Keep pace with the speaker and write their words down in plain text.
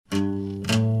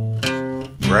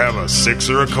grab a six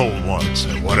or a cold ones,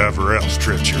 and whatever else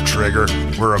trips your trigger,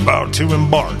 we're about to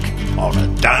embark on a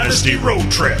Dynasty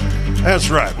road trip. That's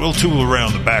right, we'll tool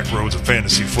around the back roads of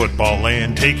fantasy football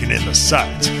land, taking in the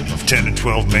sights of 10 and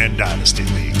 12-man Dynasty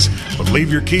leagues. But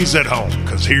leave your keys at home,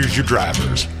 because here's your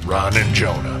drivers, Ron and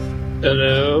Jonah.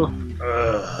 Hello.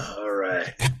 All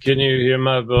right. Can you hear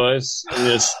my voice in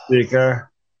your speaker?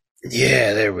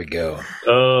 Yeah, there we go.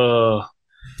 Oh,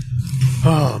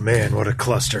 man, what a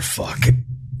clusterfuck.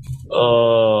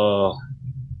 oh.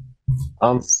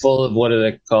 I'm full of, what do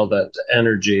they call that?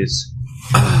 Energies.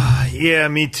 Yeah,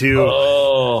 me too.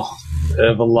 Oh, I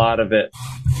have a lot of it.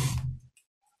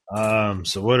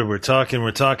 So what are we talking?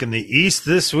 We're talking the East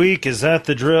this week. Is that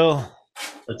the drill?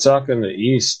 We're talking the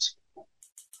East.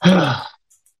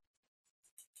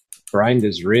 Grind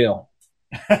is real.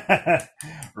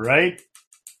 Right?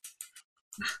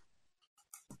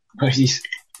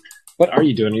 What are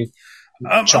you doing? You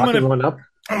chalking one up?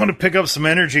 I'm going to pick up some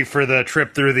energy for the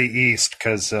trip through the East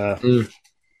because,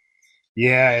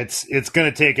 yeah, it's going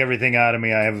to take everything out of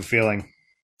me, I have a feeling.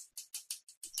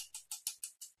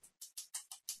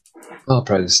 I'll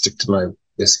probably stick to my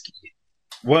whiskey.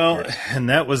 Well, and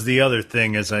that was the other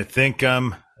thing is I think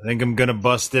I'm going to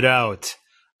bust it out.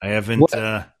 I haven't.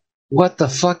 What the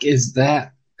fuck is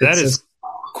that? That is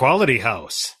Quality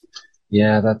House.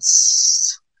 Yeah,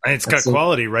 that's got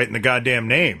quality right in the goddamn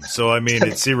name. So, I mean,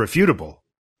 it's irrefutable.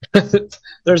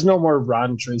 There's no more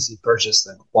Ron Tracy purchase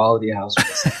than Quality House.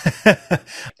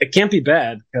 It can't be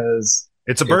bad because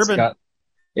it's a bourbon.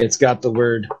 It's got the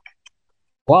word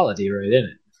quality right in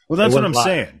it. Well, that's what I'm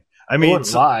saying. I mean,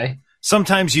 lie.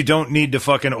 Sometimes you don't need to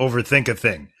fucking overthink a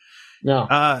thing.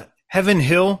 No. Heaven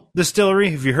Hill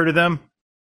Distillery. Have you heard of them?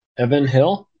 Heaven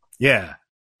Hill? Yeah.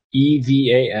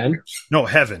 EVAN? No,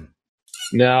 Heaven.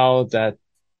 No,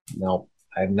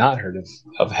 I have not heard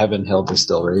of Heaven Hill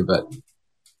Distillery, but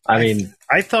I mean,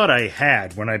 I thought I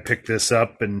had when I picked this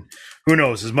up, and who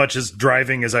knows, as much as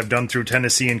driving as I've done through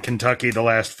Tennessee and Kentucky the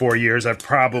last 4 years, I've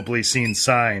probably seen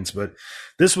signs, but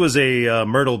this was a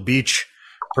Myrtle Beach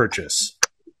purchase.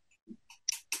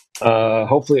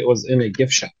 Hopefully it was in a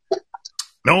gift shop.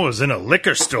 No, it was in a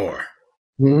liquor store.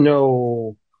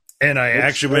 No. And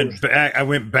I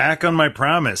went back on my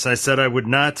promise. I said I would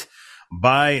not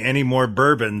buy any more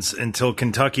bourbons until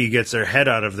Kentucky gets their head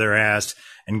out of their ass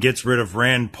and gets rid of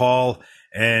Rand Paul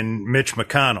and Mitch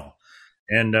McConnell.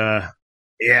 And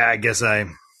yeah, I guess I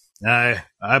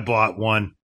bought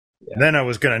one. Yeah. Then I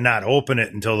was going to not open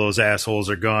it until those assholes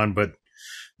are gone, but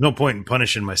no point in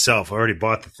punishing myself. I already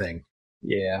bought the thing.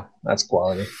 Yeah, that's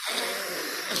quality.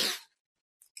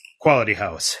 Quality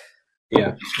House.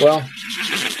 Yeah. Well,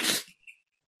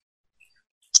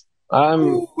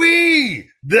 the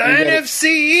NFC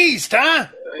East, huh?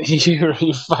 You're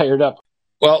fired up.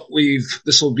 Well, we're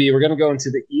going to go into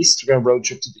the East. We're going to road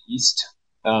trip to the East.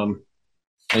 And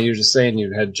you were just saying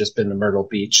you had just been to Myrtle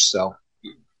Beach, so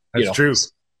that's true.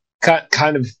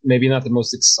 Kind of maybe not the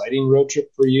most exciting road trip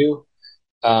for you,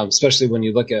 especially when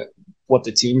you look at what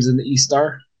the teams in the East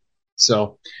are.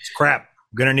 So it's crap.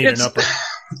 I'm gonna need an upper.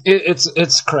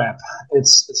 It's crap.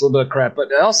 It's a little bit of crap,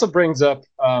 but it also brings up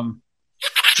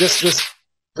just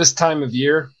this time of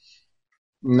year,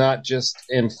 not just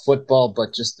in football,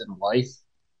 but just in life.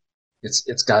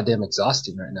 It's goddamn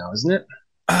exhausting right now, isn't it?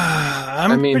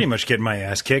 I mean, pretty much getting my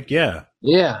ass kicked. Yeah.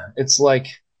 Yeah. It's like,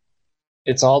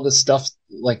 it's all this stuff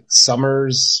like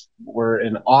summers. We're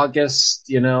in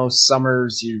August,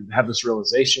 summers. You have this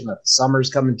realization that the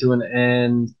summer's coming to an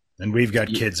end. And we've got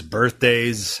kids'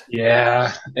 birthdays.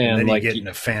 Yeah. And then like, you get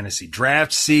into fantasy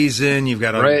draft season. You've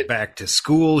got all back to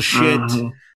school shit. Mm-hmm.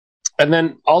 And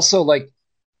then also, like,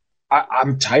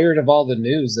 I'm tired of all the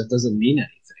news that doesn't mean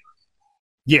anything.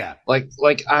 Yeah. Like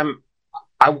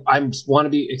I want to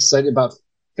be excited about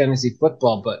fantasy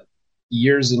football, but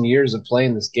years and years of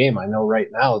playing this game, I know right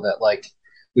now that, like,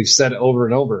 we've said it over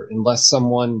and over, unless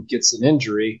someone gets an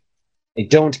injury, they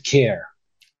don't care.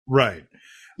 Right.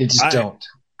 They just don't.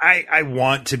 I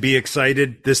want to be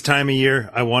excited this time of year.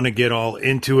 I want to get all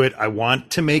into it. I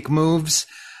want to make moves.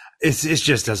 It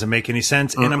just doesn't make any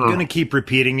sense. And I'm going to keep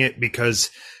repeating it because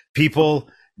people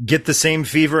get the same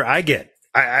fever I get.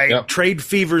 Trade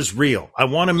fever's real. I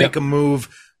want to make a move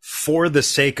for the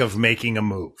sake of making a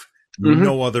move. Mm-hmm.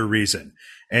 No other reason.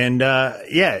 And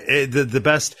the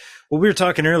best. Well, we were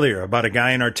talking earlier about a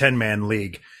guy in our 10-man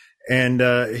league, and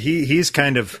he's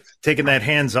kind of taking that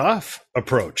hands-off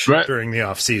approach during the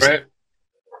off season. Right.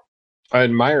 I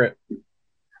admire it.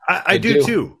 I do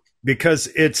too, because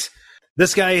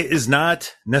this guy is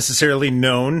not necessarily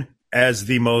known as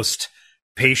the most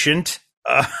patient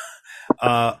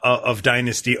of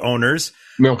Dynasty owners.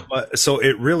 No. So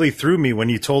it really threw me when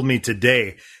you told me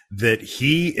today that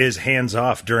he is hands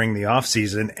off during the off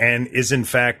season and is in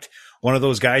fact one of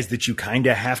those guys that you kind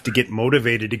of have to get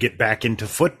motivated to get back into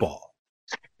football.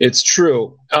 It's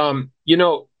true.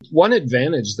 One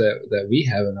advantage that we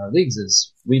have in our leagues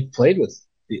is we've played with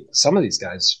some of these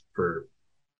guys for,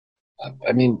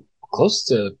 close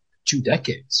to 2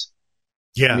 decades.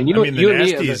 Yeah,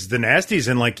 the Nasty's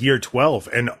in like year 12,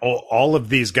 and all of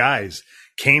these guys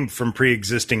came from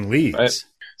pre-existing leagues. Right.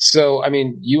 So,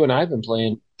 you and I have been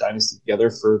playing Dynasty together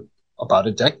for about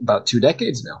 2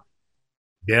 decades now.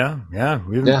 Yeah.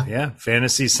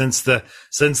 Fantasy since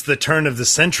the turn of the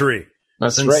century.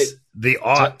 That's right. The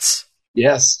aughts.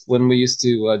 Yes, when we used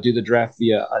to do the draft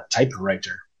via a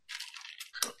typewriter.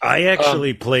 I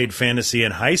actually played fantasy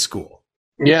in high school.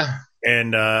 Yeah.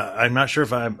 And I'm not sure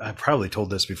if I probably told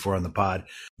this before on the pod.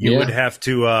 You would have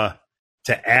to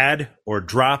add or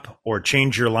drop or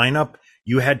change your lineup.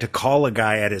 You had to call a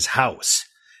guy at his house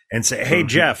and say, "Hey,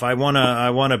 Jeff, I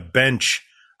wanna bench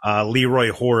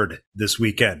Leroy Horde this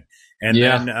weekend." And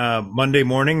then Monday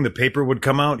morning, the paper would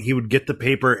come out. He would get the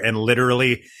paper and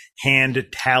literally hand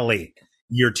tally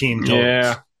your team totals.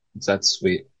 Yeah, that's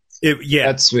sweet.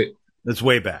 That's sweet. That's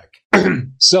way back.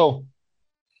 So,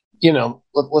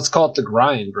 let's call it the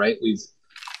grind, right?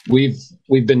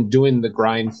 We've been doing the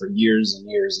grind for years and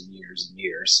years and years and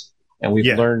years, and we've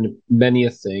learned many a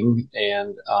thing.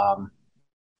 And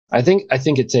I think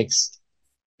it takes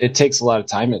a lot of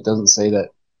time. It doesn't say that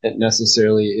it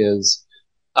necessarily is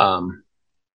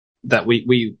that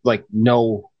we like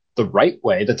know the right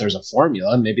way, that there's a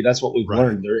formula. Maybe that's what we've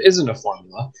learned. There isn't a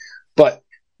formula, but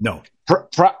no.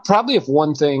 Probably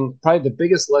the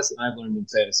biggest lesson I've learned in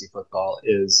fantasy football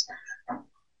is,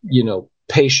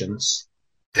 patience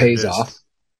pays off.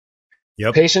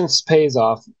 Yep. Patience pays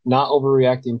off. Not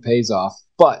overreacting pays off.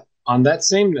 But on that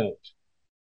same note,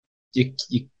 you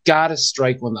gotta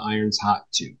strike when the iron's hot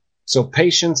too. So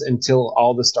patience until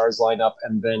all the stars line up,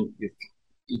 and then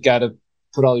you gotta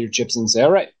put all your chips in and say,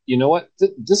 all right, you know what?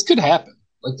 This could happen.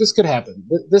 Like, this could happen.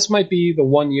 This might be the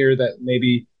one year that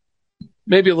maybe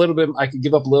a little bit, I could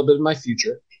give up a little bit of my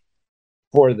future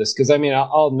for this. Because,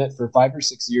 I'll admit, for 5 or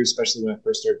 6 years, especially when I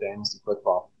first started Dynasty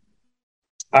football,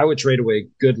 I would trade away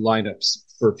good lineups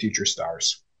for future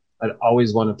stars. I'd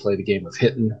always want to play the game of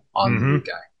hitting on the new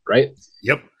guy, right?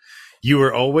 Yep. You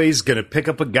were always going to pick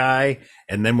up a guy,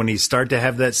 and then when he started to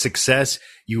have that success,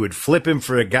 you would flip him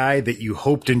for a guy that you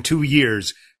hoped in 2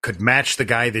 years could match the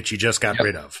guy that you just got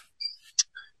rid of.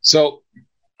 So,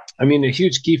 a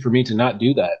huge key for me to not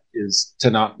do that is to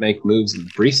not make moves in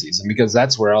the preseason, because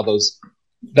that's where all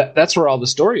that's where all the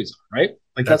stories are, right?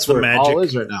 Like that's where it all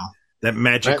is right now. That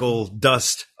magical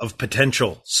dust of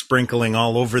potential sprinkling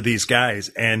all over these guys.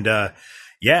 And,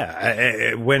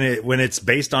 when it's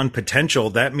based on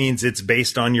potential, that means it's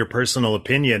based on your personal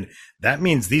opinion. That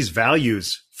means these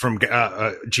values from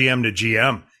GM to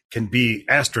GM can be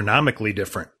astronomically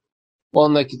different. Well,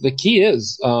 and the key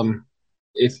is,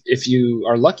 if you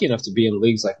are lucky enough to be in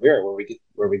leagues like we are,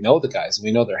 where we know the guys and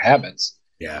we know their habits,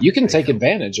 you can take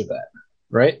advantage of that,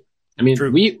 right?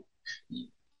 True.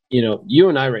 You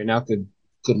and I right now could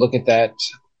look at that,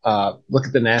 look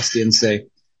at the Nasty and say,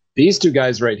 these two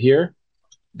guys right here,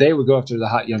 they would go after the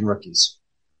hot young rookies.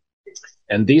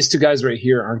 And these two guys right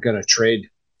here aren't going to trade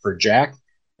for Jack.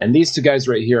 And these two guys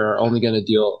right here are only going to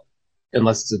deal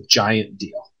unless it's a giant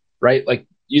deal, right? Like,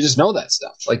 you just know that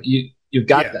stuff. Like, you've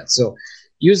got that. So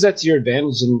use that to your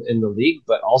advantage in the league,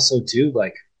 but also too,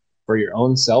 like, for your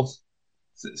own self,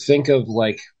 think of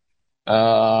like,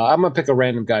 I'm going to pick a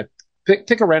random guy.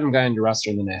 Pick a random guy on your roster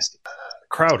in the Nasty.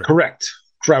 Crowder. Correct.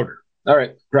 Crowder. All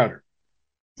right, Crowder.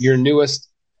 Your newest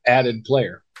added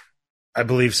player. I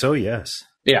believe so, yes.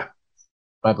 Yeah,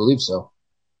 I believe so.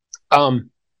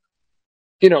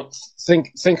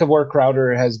 Think of where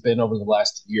Crowder has been over the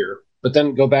last year, but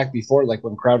then go back before, like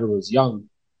when Crowder was young.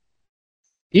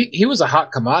 He was a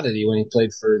hot commodity when he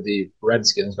played for the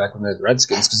Redskins, back when they were the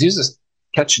Redskins, because he was just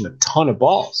catching a ton of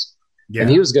balls. Yeah.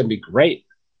 And he was going to be great.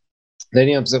 Then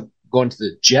he ends up going to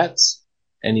the Jets,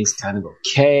 and he's kind of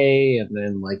okay, and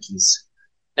then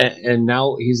and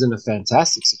now he's in a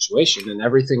fantastic situation, and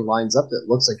everything lines up that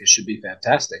looks like it should be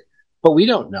fantastic. But we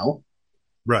don't know.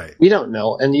 Right. We don't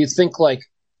know. And you think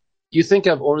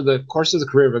of over the course of the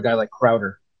career of a guy like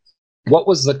Crowder, what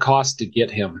was the cost to get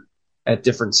him at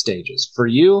different stages? For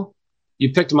you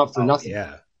picked him up for nothing.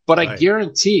 Yeah. But right. I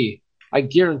guarantee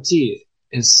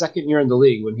his second year in the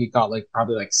league, when he got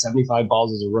probably 75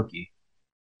 balls as a rookie,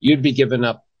 you'd be giving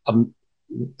up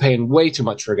paying way too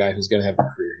much for a guy who's going to have the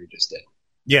career he just did.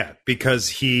 Yeah, because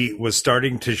he was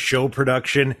starting to show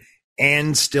production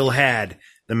and still had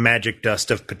the magic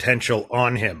dust of potential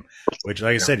on him, which,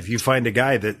 like I said, if you find a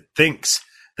guy that thinks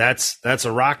that's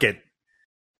a rocket,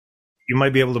 you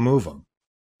might be able to move him.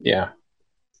 Yeah.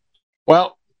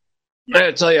 Well, I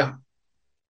gotta tell you,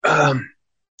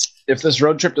 if this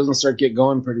road trip doesn't start get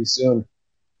going pretty soon,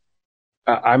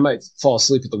 I might fall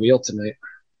asleep at the wheel tonight.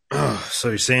 Oh, so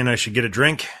you're saying I should get a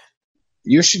drink?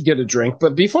 You should get a drink,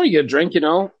 but before you get a drink, we'd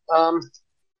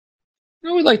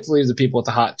like to leave the people with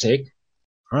a hot take.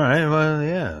 All right, well,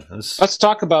 yeah. Let's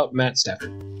talk about Matt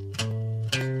Stafford.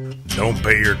 Don't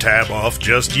pay your tab off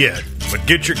just yet, but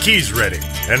get your keys ready.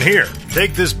 And here,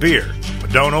 take this beer,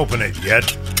 but don't open it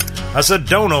yet. I said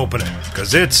don't open it,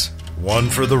 because it's one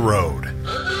for the road.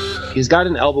 He's got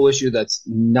an elbow issue that's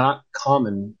not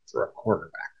common for a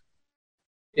quarterback.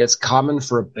 It's common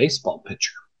for a baseball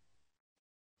pitcher.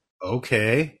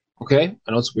 Okay. I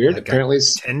know it's weird. Like apparently, a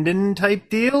tendon type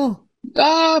deal?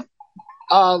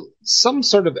 Some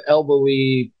sort of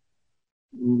elbowy,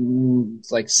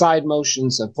 like side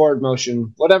motions, a forward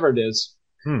motion, whatever it is.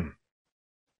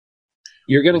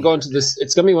 You're going to go into this.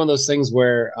 It's going to be one of those things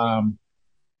where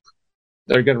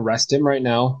they're going to rest him right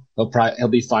now. He'll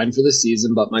be fine for the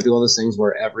season, but might be one of those things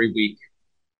where every week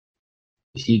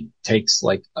he takes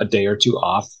like a day or two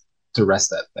off to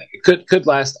rest that thing. It could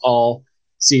last all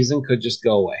season, could just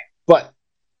go away. But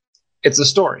it's a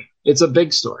story. It's a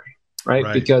big story,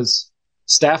 right? Because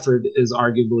Stafford is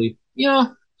arguably,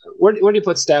 where do you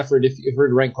put Stafford if we're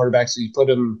to rank quarterbacks? So you put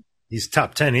him. He's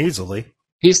top 10 easily.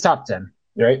 He's top 10,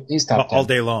 right? He's top 10 all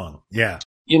day long. Yeah.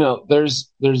 There's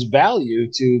value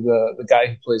to the guy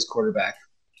who plays quarterback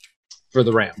for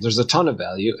the Rams. There's a ton of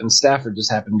value, and Stafford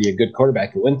just happened to be a good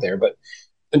quarterback who went there. But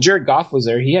when Jared Goff was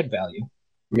there, he had value.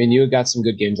 I mean, you got some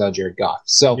good games out of Jared Goff.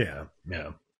 So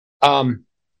yeah.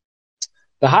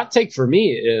 The hot take for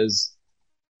me is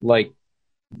like,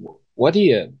 what do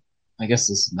you? I guess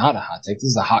this is not a hot take. This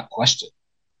is a hot question.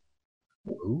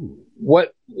 Ooh.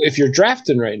 What if you're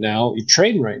drafting right now? You're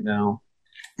trading right now.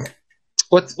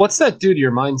 What's that do to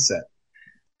your mindset?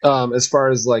 As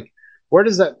far as like, where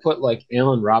does that put like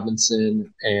Allen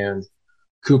Robinson and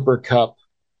Cooper Kupp,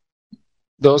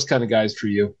 those kind of guys for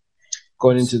you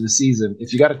going into the season?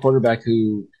 If you got a quarterback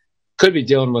who could be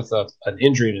dealing with an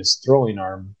injury in his throwing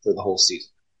arm for the whole season,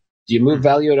 do you move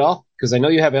value at all? Because I know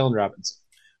you have Allen Robinson.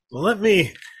 Well, let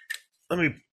me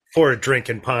pour a drink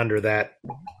and ponder that.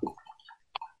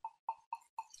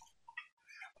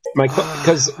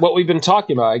 Because what we've been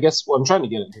talking about, I guess what I'm trying to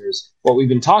get at here is what we've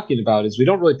been talking about is we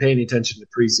don't really pay any attention to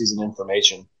preseason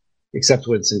information except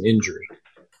when it's an injury,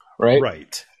 right?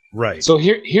 Right. So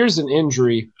here's an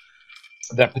injury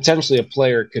that potentially a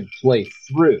player could play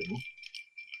through,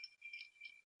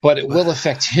 but it will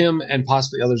affect him and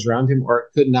possibly others around him, or it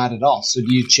could not at all. So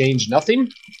do you change nothing,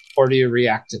 or do you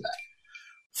react to that?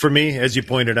 For me, as you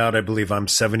pointed out, I believe I'm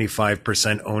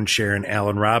 75% own share in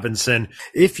Allen Robinson.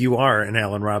 If you are an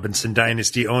Allen Robinson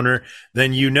Dynasty owner,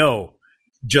 then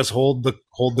just hold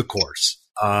the course.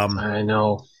 I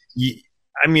know.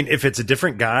 I mean, if it's a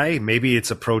different guy, maybe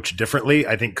it's approached differently.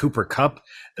 I think Cooper Kupp,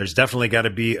 there's definitely got to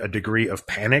be a degree of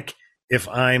panic if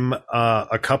I'm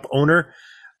a Kupp owner,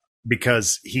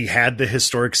 because he had the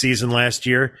historic season last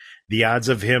year. The odds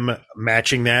of him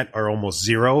matching that are almost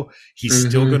zero. He's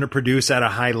still going to produce at a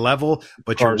high level,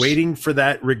 but you're waiting for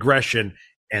that regression.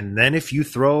 And then if you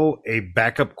throw a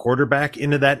backup quarterback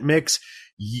into that mix,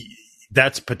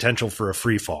 that's potential for a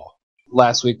free fall.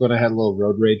 Last week when I had a little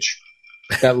road rage,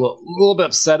 got a little bit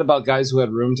upset about guys who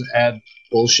had room to add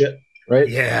bullshit, right?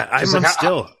 Yeah,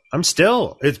 I'm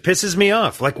still. It pisses me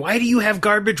off. Like, why do you have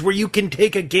garbage where you can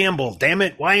take a gamble? Damn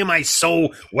it. Why am I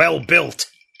so well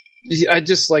built? I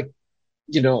just like,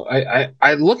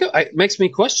 I look at it makes me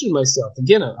question myself.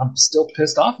 Again, I'm still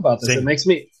pissed off about this. Same. It makes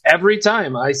me every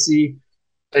time I see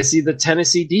the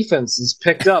Tennessee defense is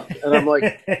picked up, and I'm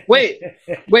like, wait,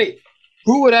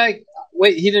 who would I?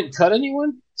 Wait, he didn't cut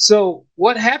anyone. So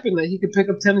what happened that he could pick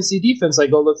up Tennessee defense? I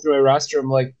go look through my roster. I'm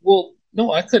like, well,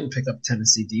 no, I couldn't pick up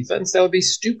Tennessee defense. That would be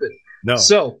stupid. No.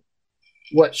 So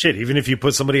what? Shit. Even if you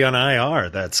put somebody on IR,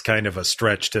 that's kind of a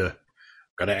stretch to.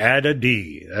 Got to add a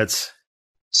D.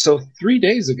 So 3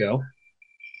 days ago,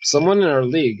 someone in our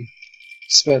league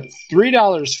spent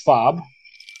 $3 fob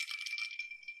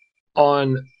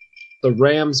on the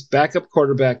Rams' backup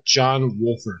quarterback, John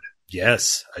Wolford.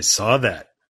 Yes, I saw that.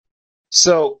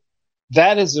 So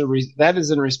that is in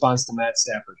response to Matt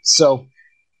Stafford. So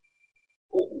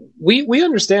we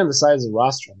understand the size of the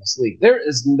roster in this league. There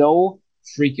is no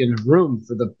freaking room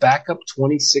for the backup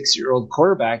 26-year-old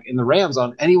quarterback in the Rams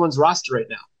on anyone's roster right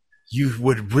now. You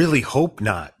would really hope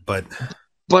not, but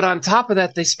on top of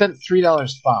that, they spent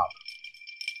 $3 fob.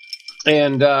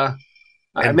 And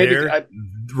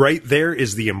right there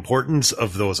is the importance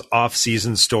of those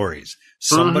off-season stories.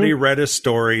 Somebody read a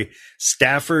story,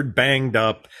 Stafford banged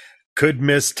up, could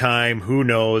miss time, who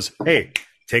knows? Hey,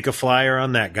 take a flyer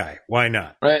on that guy. Why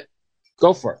not? Right.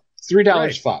 Go for it.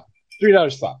 $3 fob.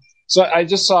 $3 fob. So I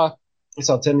saw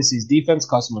Tennessee's defense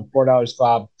cost them $4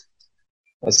 fob.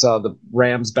 I saw the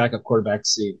Rams backup quarterback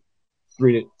see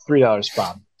 $3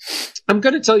 fob. I'm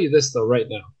going to tell you this though right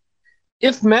now.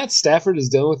 If Matt Stafford is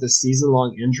dealing with a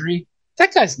season-long injury,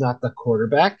 that guy's not the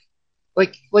quarterback.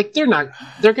 Like they're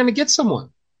going to get someone.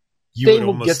 They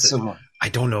will get someone. I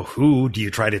don't know who. Do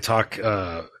you try to talk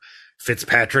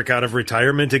Fitzpatrick out of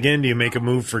retirement again? Do you make a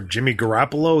move for Jimmy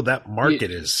Garoppolo? That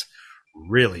market is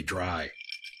really dry.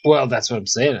 Well, that's what I'm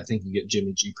saying. I think you get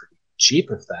Jimmy G pretty cheap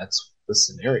if that's the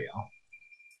scenario.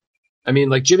 I mean,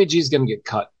 like Jimmy G is going to get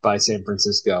cut by San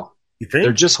Francisco. You think?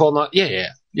 They're just holding on. Yeah.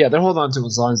 They're holding on to it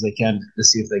as long as they can to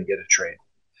see if they can get a trade.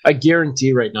 I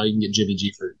guarantee right now you can get Jimmy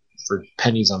G for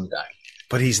pennies on the dime.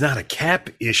 But he's not a cap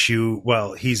issue.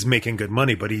 Well, he's making good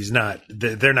money, but he's not.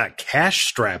 They're not cash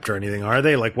strapped or anything, are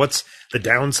they? Like, what's the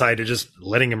downside of just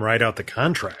letting him ride out the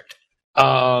contract?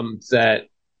 That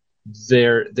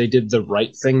they did the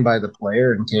right thing by the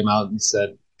player and came out and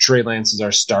said Trey Lance is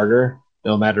our starter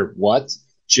no matter what.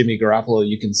 Jimmy Garoppolo,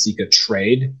 you can seek a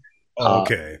trade.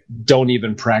 Okay. Don't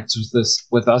even practice this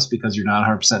with us because you're not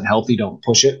 100% healthy. Don't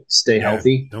push it. Stay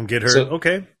healthy. Don't get hurt.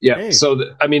 Okay. Yeah. Hey. So,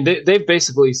 they've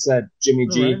basically said, Jimmy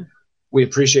G, we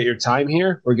appreciate your time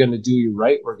here. We're going to do you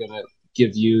right. We're going to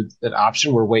give you an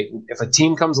option. We're waiting. If a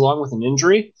team comes along with an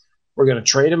injury, we're going to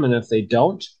trade them. And if they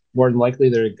don't, more than likely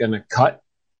they're going to cut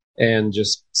and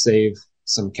just save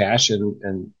some cash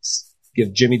and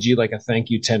give Jimmy G like a thank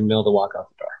you $10 million to walk out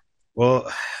the door.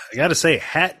 Well, I got to say,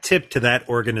 hat tip to that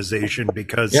organization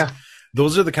because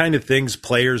those are the kind of things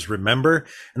players remember.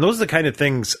 And those are the kind of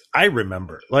things I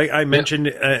remember. Like I mentioned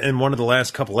in one of the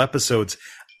last couple episodes,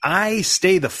 I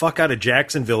stay the fuck out of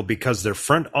Jacksonville because their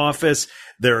front office,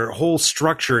 their whole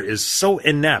structure is so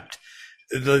inept.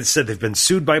 They said they've been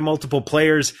sued by multiple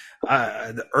players.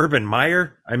 Urban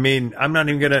Meyer, I'm not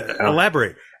even going to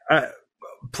elaborate.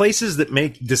 Places that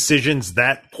make decisions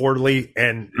that poorly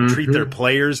and treat their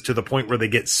players to the point where they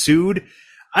get sued,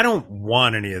 I don't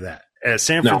want any of that.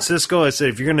 San Francisco, I said,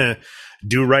 if you're going to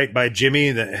do right by Jimmy,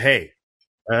 then hey,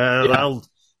 I'll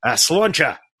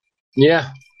Sloncha. Yeah,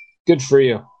 good for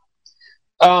you.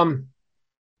 Well,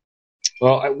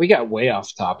 we got way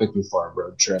off topic before our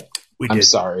road trip. I'm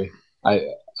sorry.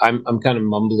 I'm kind of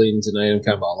mumbling tonight. I'm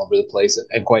kind of all over the place,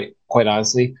 and quite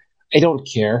honestly, I don't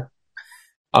care.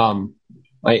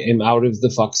 I am out of the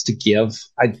fucks to give.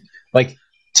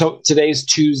 Today's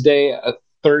Tuesday.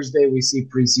 Thursday we see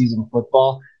preseason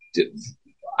football.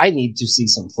 I need to see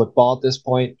some football at this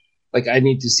point. Like I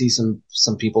need to see some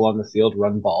people on the field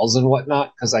run balls and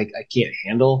whatnot because I can't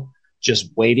handle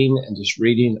just waiting and just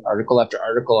reading article after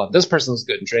article on this person looks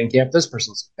good in training camp. This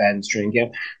person looks bad in training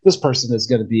camp. This person is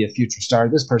going to be a future star.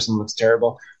 This person looks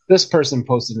terrible. This person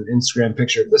posted an Instagram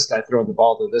picture of this guy throwing the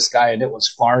ball to this guy and it was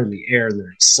far in the air and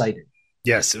they're excited.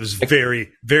 Yes, it was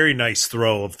very, very nice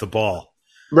throw of the ball.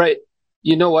 Right.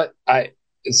 You know what?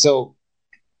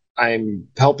 I'm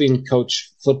helping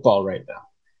coach football right now.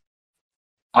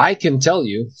 I can tell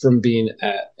you from being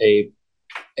at a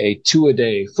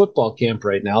 2-a-day football camp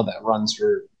right now that runs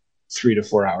for 3 to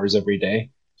 4 hours every day.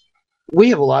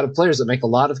 We have a lot of players that make a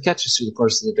lot of catches through the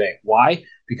course of the day. Why?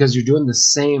 Because you're doing the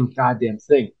same goddamn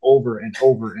thing over and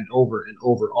over and over and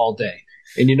over all day.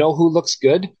 And you know who looks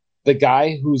good? The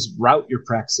guy whose route you're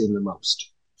practicing the most.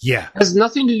 Yeah. It has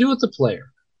nothing to do with the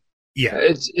player. Yeah.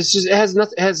 It's just, it has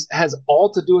nothing, has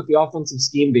all to do with the offensive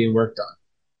scheme being worked on.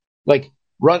 Like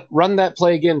run that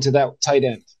play again to that tight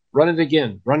end. Run it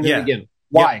again. Run it again.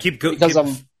 Why? Because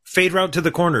I'm fade route to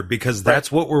the corner because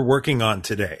that's what we're working on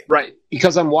today. Right.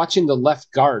 Because I'm watching the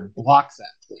left guard block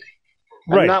that play.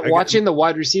 I'm not watching the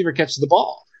wide receiver catch the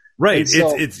ball. Right.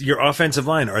 It's your offensive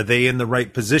line. Are they in the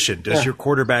right position? Does your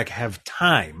quarterback have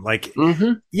time? Like,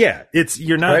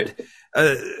 you're not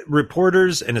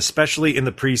reporters, and especially in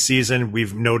the preseason,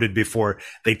 we've noted before,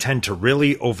 they tend to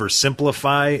really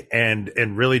oversimplify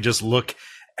and really just look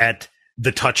at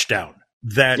the touchdown.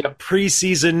 That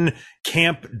preseason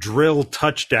camp drill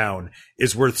touchdown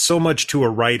is worth so much to a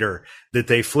writer that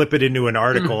they flip it into an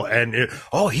article and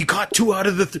he caught 2 out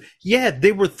of the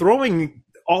they were throwing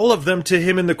all of them to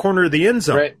him in the corner of the end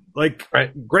zone.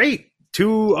 Great.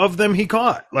 2 of them he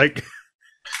caught. Like,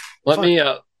 let me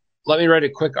write a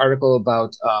quick article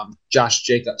about Josh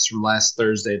Jacobs from last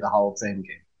Thursday, the Hall of Fame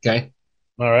game. Okay.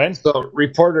 All right. So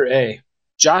reporter A,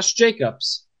 Josh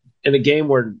Jacobs in a game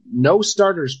where no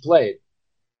starters played,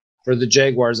 for the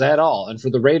Jaguars at all. And for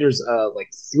the Raiders, like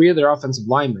 3 of their offensive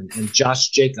linemen and Josh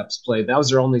Jacobs played. That was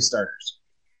their only starters.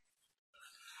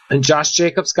 And Josh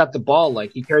Jacobs got the ball,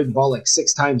 he carried the ball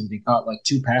 6 times and he caught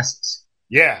 2 passes.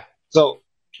 Yeah. So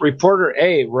Reporter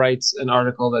A writes an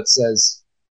article that says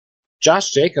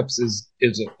Josh Jacobs is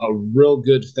a real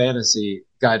good fantasy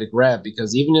guy to grab,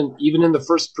 because even in the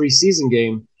first preseason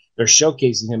game, they're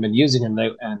showcasing him and using him.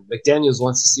 And McDaniels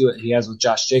wants to see what he has with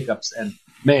Josh Jacobs, and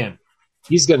man,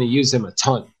 he's going to use him a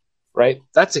ton, right?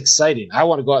 That's exciting. I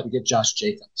want to go out and get Josh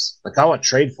Jacobs. I want to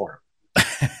trade for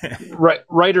him.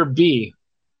 Writer B,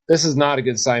 this is not a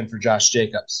good sign for Josh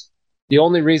Jacobs. The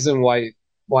only reason why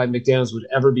McDaniels would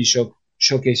ever be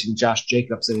showcasing Josh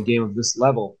Jacobs in a game of this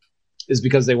level is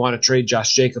because they want to trade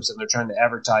Josh Jacobs and they're trying to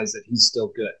advertise that he's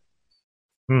still good.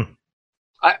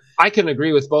 I can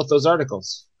agree with both those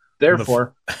articles.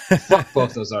 Therefore, fuck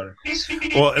both those articles.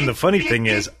 Well, and the funny thing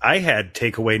is, I had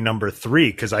takeaway number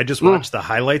 3 because I just watched the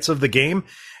highlights of the game,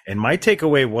 and my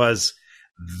takeaway was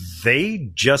they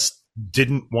just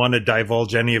didn't want to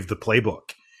divulge any of the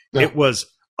playbook. No. It was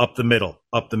up the middle,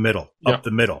 up the middle, up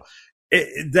the middle.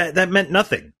 That meant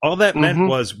nothing. All that meant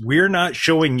was, we're not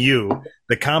showing you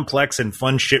the complex and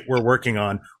fun shit we're working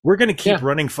on. We're going to keep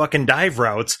running fucking dive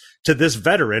routes to this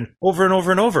veteran over and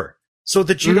over and over so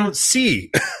that you don't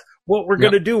see what we're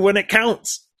going to do when it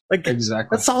counts.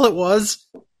 Exactly. That's all it was.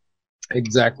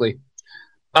 Exactly.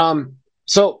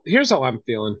 So here's how I'm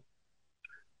feeling.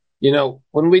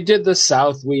 When we did the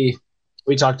South, we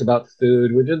talked about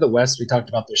food. We did the West, we talked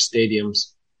about their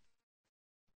stadiums.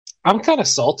 I'm kind of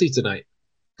salty tonight.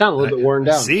 Kind of a little bit worn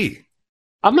down. See.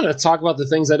 I'm going to talk about the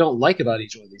things I don't like about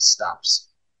each one of these stops.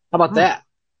 How about that?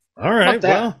 All right.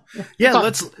 Well,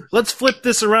 yeah, let's flip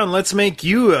this around. Let's make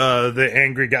you the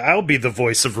angry guy. I'll be the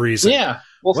voice of reason. Yeah.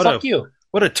 Well, fuck you.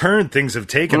 What a turn things have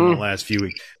taken in the last few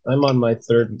weeks. I'm on my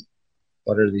 3rd,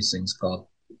 what are these things called?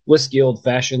 Whiskey Old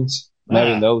Fashions. I'm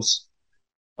having those.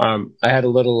 I had a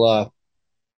little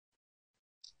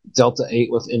Delta 8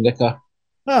 with Indica.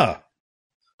 Well,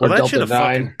 that should have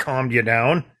fucking calmed you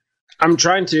down. I'm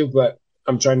trying to, but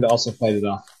I'm trying to also fight it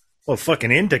off. Well, fucking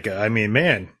Indica. I mean,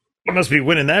 man, you must be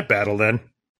winning that battle then.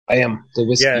 I am. The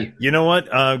whiskey. Yeah, you know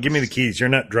what? Give me the keys. You're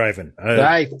not driving.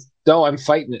 No, I'm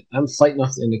fighting it. I'm fighting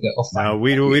off the Indica. Oh, no,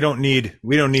 we don't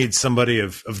need somebody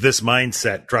of this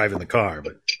mindset driving the car.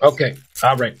 But okay,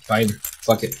 all right, fine.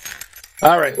 Fuck it.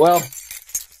 All right. Well,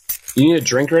 you need a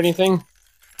drink or anything?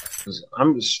 'Cause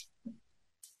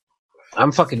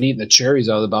I'm fucking eating the cherries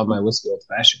out of the bottom of my whiskey old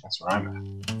fashioned. That's where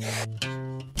I'm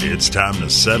at. It's time to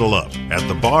settle up at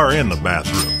the bar and the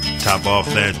bathroom. Top off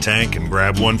that tank and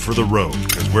grab one for the road,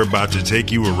 because we're about to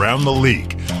take you around the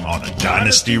league on a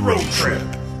Dynasty road trip.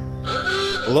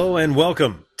 Hello and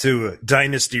welcome to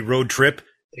Dynasty Road Trip,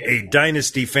 a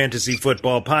Dynasty fantasy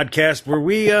football podcast where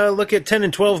we look at 10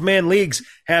 and 12 man leagues,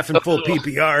 half and full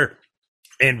PPR,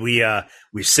 and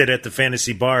we sit at the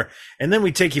fantasy bar, and then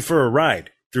we take you for a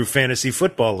ride through fantasy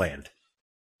football land.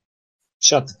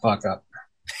 Shut the fuck up.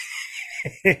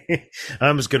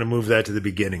 I'm just going to move that to the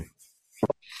beginning.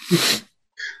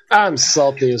 I'm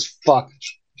salty as fuck.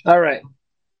 All right.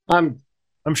 I'm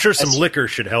sure some liquor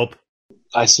should help.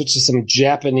 I switched to some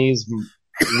Japanese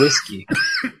whiskey.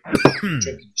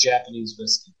 Drinking Japanese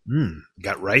whiskey.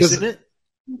 Got rice in it?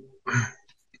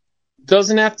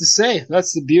 Doesn't have to say.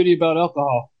 That's the beauty about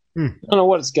alcohol. I don't know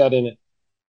what it's got in it.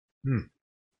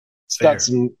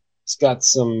 It's got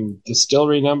some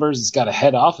distillery numbers. It's got a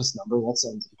head office number. That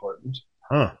sounds important.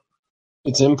 Huh.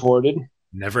 It's imported.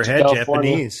 Never had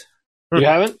California. Japanese. You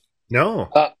haven't? No.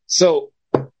 So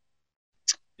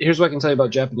here's what I can tell you about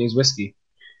Japanese whiskey.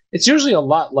 It's usually a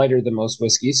lot lighter than most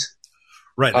whiskeys.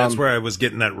 Right. That's where I was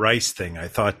getting that rice thing. I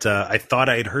thought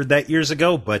I had heard that years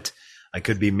ago, but I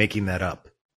could be making that up.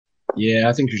 Yeah,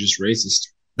 I think you're just racist.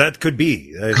 That could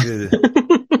be.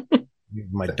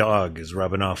 My dog is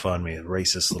rubbing off on me, a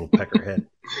racist little peckerhead.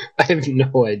 I have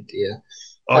no idea.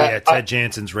 Oh, yeah, Ted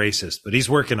Jansen's racist, but he's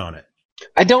working on it.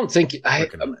 I don't think...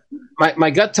 My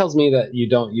gut tells me that you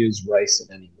don't use rice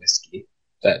in any whiskey.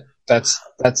 That's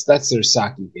their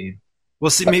sake game.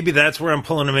 Well, see, maybe that's where I'm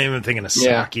pulling them in and thinking of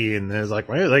sake, and there's like,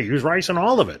 well, they use rice in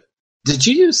all of it. Did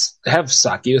you have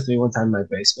sake with me one time in my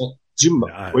basement?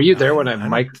 Were you there when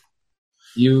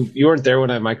You weren't there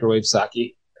when I microwaved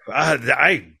sake?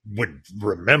 I would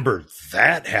remember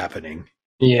that happening.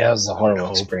 Yeah, it was a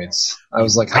horrible experience. I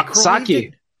was like, sake,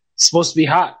 it's supposed to be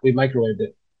hot. We microwaved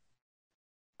it.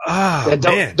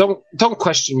 Man. Don't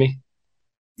question me.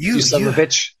 You son of a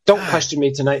bitch. Don't question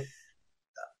me tonight.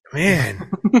 Man,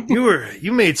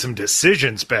 you made some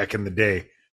decisions back in the day.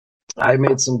 I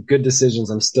made some good decisions.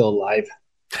 I'm still alive.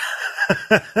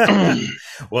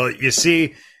 Well, you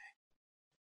see,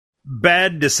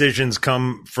 bad decisions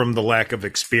come from the lack of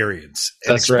experience.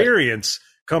 And That's right. experience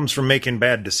comes from making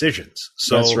bad decisions.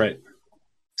 So That's right.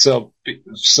 So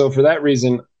for that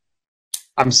reason,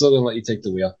 I'm still going to let you take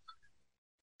the wheel.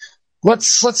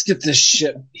 Let's get this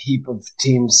shit heap of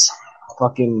teams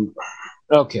fucking...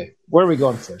 Okay, where are we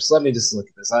going first? Let me just look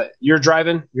at this. You're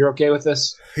driving? You're okay with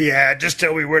this? Yeah, just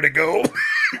tell me where to go.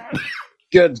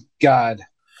 Good God.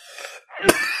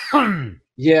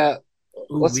 Yeah,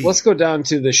 let's go down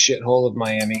to the shithole of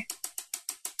Miami.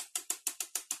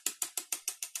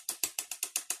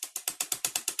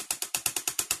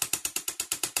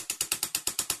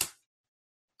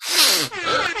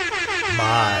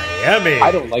 Miami.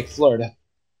 I don't like Florida.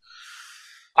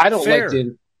 I don't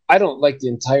like the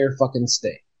entire fucking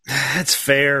state. That's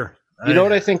fair. You know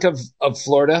what I think of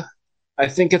Florida? I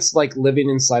think it's like living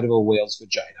inside of a whale's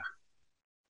vagina.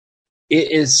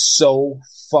 It is so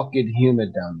fucking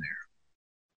humid down there.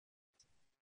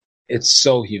 It's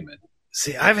so humid.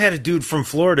 See, I've had a dude from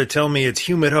Florida tell me it's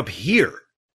humid up here.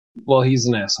 Well, he's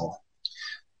an asshole.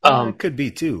 It could be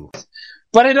too.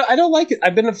 But I don't like it.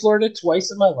 I've been to Florida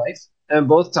twice in my life, and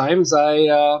both times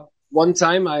one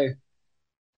time I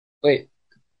went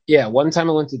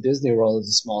to Disney World as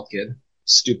a small kid.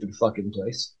 Stupid fucking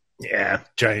place. Yeah,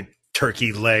 giant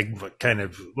turkey leg. What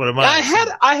am I?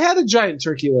 I had a giant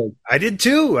turkey leg. I did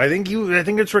too. I think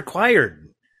it's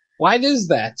required. Why is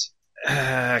that?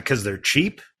 Because they're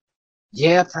cheap.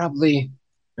 Yeah, probably.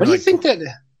 What do you think that? Do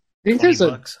you think there's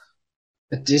 $20.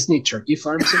 a Disney turkey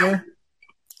farm somewhere?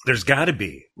 There's got to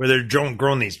be, where they're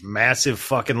growing these massive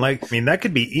fucking legs. I mean, that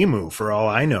could be emu for all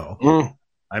I know.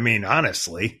 I mean,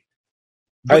 honestly.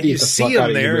 But you see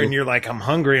them there and you're like, I'm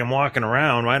hungry, I'm walking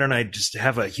around. Why don't I just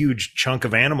have a huge chunk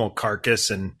of animal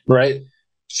carcass? And right.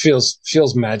 Feels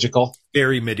magical.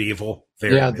 Very medieval.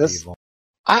 Very medieval.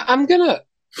 I'm going to...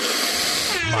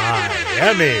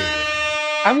 Miami.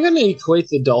 I'm going to equate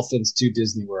the Dolphins to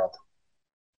Disney World.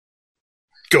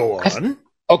 Go on.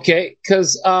 Okay,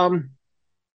 because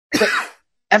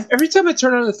every time I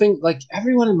turn on the thing, like,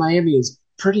 everyone in Miami is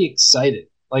pretty excited.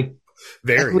 Like,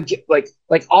 very.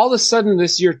 Like all of a sudden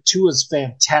this year, Tua's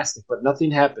fantastic, but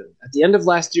nothing happened. At the end of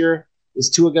last year, is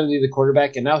Tua going to be the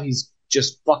quarterback? And now he's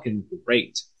just fucking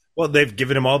great. Well, they've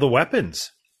given him all the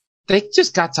weapons. They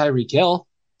just got Tyreek Hill.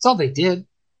 That's all they did.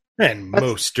 And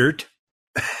Mostert.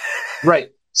 Right.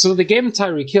 So they gave him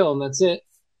Tyreek Hill, and that's it.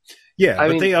 Yeah,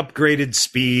 but they upgraded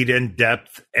speed and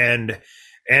depth, and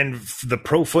the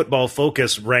Pro Football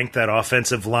Focus ranked that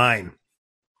offensive line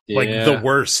like the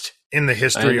worst in the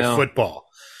history of football.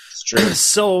 It's true.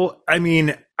 So, I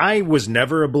mean, I was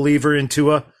never a believer in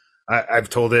Tua. I've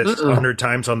told it 100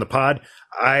 times on the pod.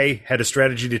 I had a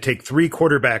strategy to take 3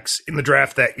 quarterbacks in the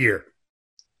draft that year.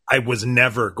 I was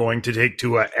never going to take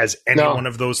Tua as any one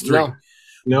of those 3.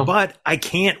 No. But I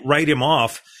can't write him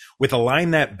off with a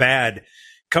line that bad.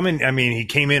 He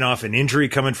came in off an injury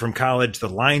coming from college. The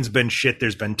line's been shit.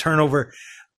 There's been turnover.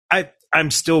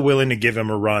 I'm still willing to give him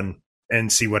a run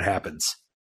and see what happens.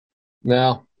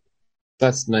 No,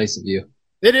 that's nice of you.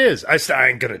 It is. I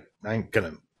ain't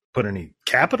gonna put any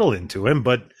capital into him,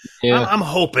 but yeah. I'm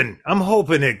hoping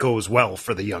it goes well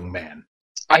for the young man.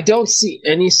 I don't see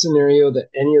any scenario that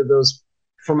any of those,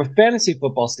 from a fantasy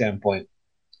football standpoint,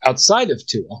 outside of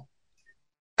Tua,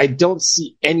 I don't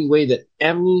see any way that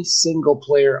any single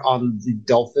player on the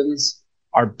Dolphins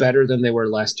are better than they were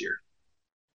last year.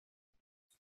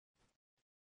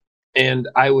 And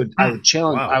I would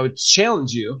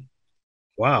challenge you.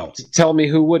 Wow. To tell me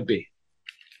who would be.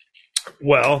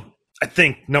 Well, I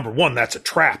think number one, that's a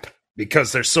trap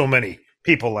because there's so many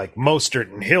people like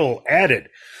Mostert and Hill added.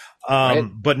 Right.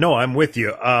 But no, I'm with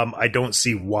you. I don't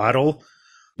see Waddle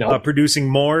producing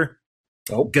more.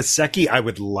 Nope. Gesicki, I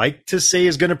would like to say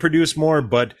is going to produce more,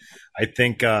 but I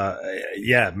think,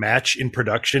 match in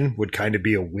production would kind of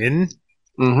be a win.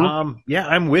 Mm-hmm.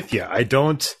 I'm with you. I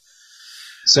don't.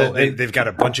 So they've got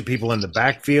a bunch of people in the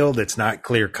backfield. It's not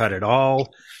clear cut at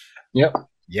all. Yep.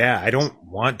 Yeah, I don't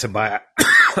want to buy.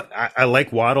 I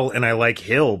like Waddle and I like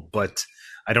Hill, but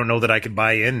I don't know that I could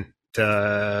buy in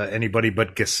to anybody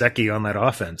but Gesicki on that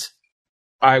offense.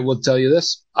 I will tell you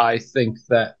this. I think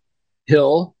that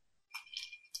Hill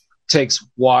takes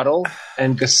Waddle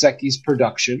and Gesicki's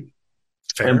production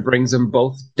and brings them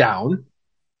both down.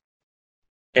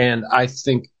 And I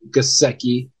think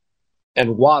Gesicki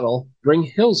and Waddle bring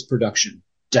Hill's production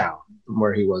down from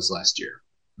where he was last year.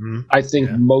 Mm-hmm. I think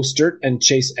Mostert and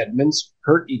Chase Edmonds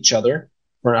hurt each other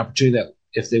for an opportunity that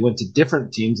if they went to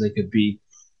different teams, they could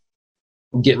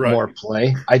get more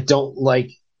play. I don't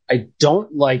like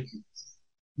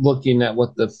looking at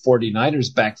what the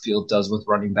 49ers backfield does with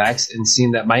running backs and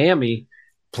seeing that Miami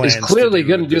plans. He's clearly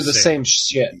going to do the same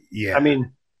shit. Yeah. I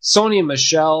mean, Sony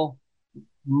Michel,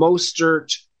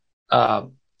 Mostert,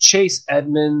 Chase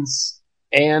Edmonds,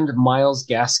 and Myles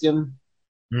Gaskin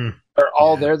are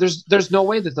all there. There's no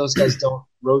way that those guys don't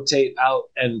rotate out,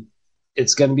 and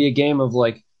it's going to be a game of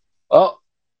like, oh,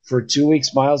 for 2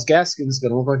 weeks, Myles Gaskin's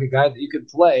going to look like a guy that you could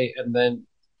play, and then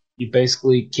you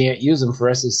basically can't use him for the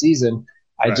rest of the season.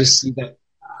 I just see that.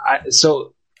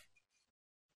 So,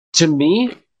 to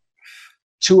me,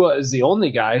 Tua is the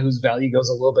only guy whose value goes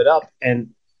a little bit up, and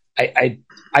I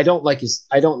don't like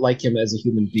him as a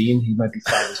human being. He might be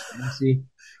fine as fantasy.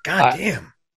 God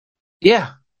damn.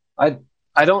 Yeah, I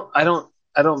don't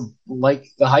like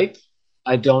the hype.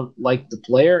 I don't like the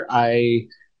player. I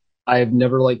have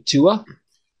never liked Tua.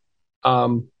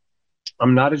 I'm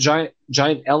not a giant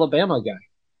Alabama guy.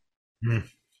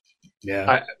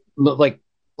 Yeah, like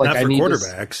not I for need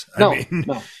quarterbacks. No, I mean,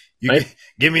 no. You Right?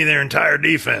 give me their entire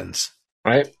defense.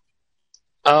 Right.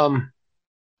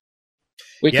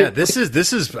 This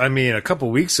is. I mean, a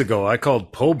couple weeks ago, I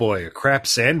called Po' Boy a crap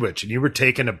sandwich, and you were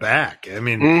taken aback. I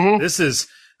mean, this is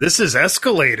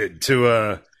escalated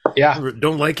to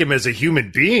don't like him as a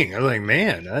human being. I'm like,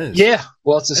 man,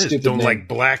 well, it's a stupid don't name. like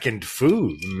blackened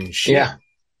food. I mean, shit. Yeah.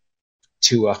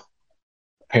 Tua.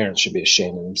 Parents should be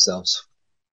ashamed of themselves.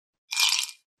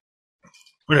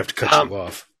 We're gonna have to cut you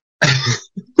off.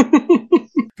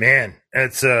 Man,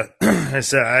 it's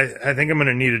I think I'm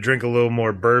gonna need to drink a little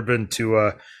more bourbon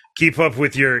to keep up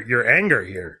with your anger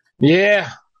here. Yeah,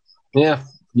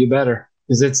 you better,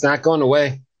 because it's not going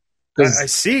away. I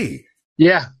see.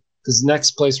 Yeah, because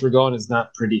next place we're going is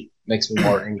not pretty. Makes me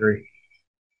more angry.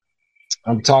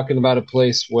 I'm talking about a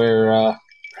place where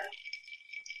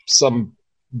some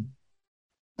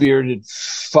bearded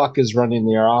fuck is running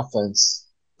their offense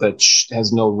that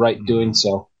has no right doing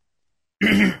so.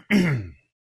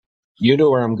 You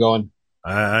know where I'm going.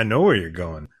 I know where you're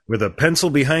going. With a pencil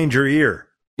behind your ear.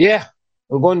 Yeah,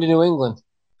 I'm going to New England.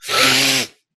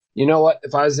 You know what?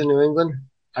 If I was in New England,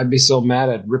 I'd be so mad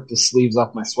I'd rip the sleeves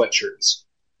off my sweatshirts.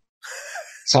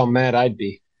 That's how mad I'd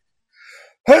be.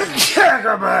 But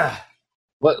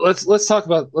let's talk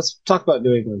about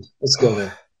New England. Let's go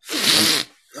there.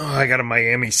 Oh, I got a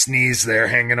Miami sneeze there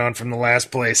hanging on from the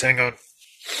last place. Hang on.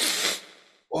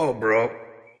 Whoa, bro.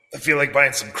 I feel like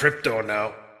buying some crypto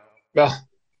now. Well,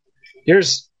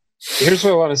 here's what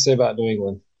I want to say about New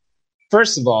England.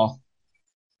 First of all,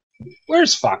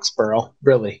 where's Foxborough,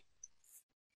 really?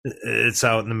 It's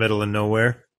out in the middle of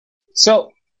nowhere.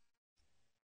 So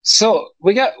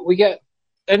we got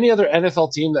any other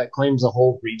NFL team that claims a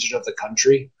whole region of the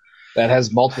country that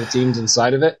has multiple teams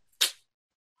inside of it?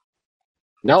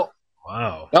 No.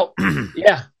 Wow. No.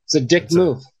 Yeah, it's a dick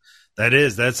move.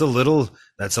 That's a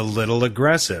little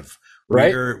aggressive.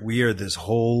 Right? We are this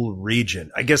whole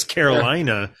region. I guess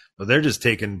Carolina, but they're just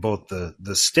taking both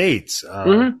the states.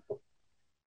 Yeah,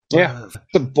 it's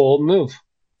a bold move.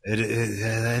 That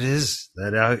is.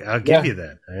 I'll give you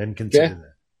that. I hadn't considered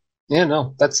that. Yeah,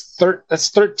 no, that's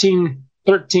 13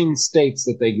 states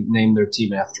that they named their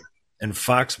team after. And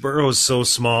Foxborough is so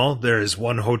small. There is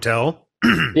one hotel.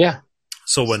 Yeah.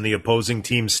 So when the opposing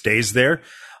team stays there,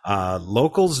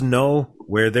 locals know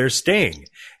where they're staying,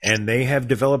 and they have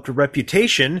developed a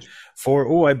reputation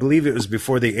for, I believe it was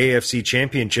before the AFC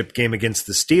Championship game against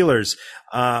the Steelers,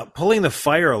 pulling the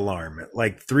fire alarm at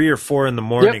like 3 or 4 in the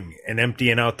morning and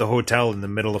emptying out the hotel in the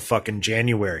middle of fucking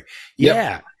January.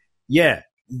 Yeah.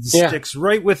 Sticks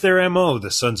right with their MO,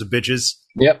 the sons of bitches.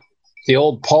 Yep. The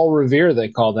old Paul Revere, they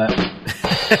call that.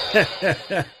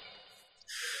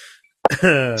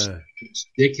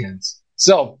 Dickheads.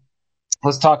 So,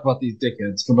 let's talk about these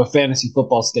dickheads from a fantasy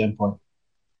football standpoint.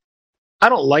 I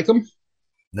don't like them.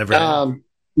 Never have.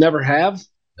 Never have.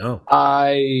 No.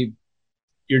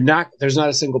 There's not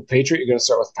a single Patriot. You're going to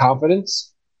start with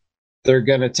confidence. They're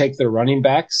going to take their running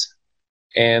backs,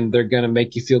 and they're going to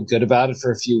make you feel good about it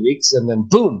for a few weeks, and then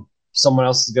boom, someone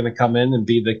else is going to come in and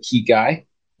be the key guy.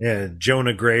 Yeah,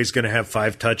 Jonah Gray's going to have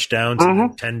 5 touchdowns, and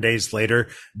then 10 days later,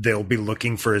 they'll be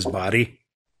looking for his body.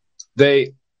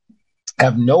 They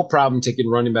have no problem taking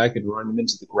running back and running him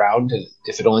into the ground. And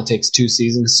if it only takes 2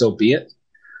 seasons, so be it.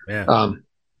 Yeah.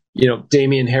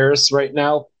 Damian Harris right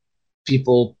now,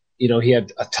 people, he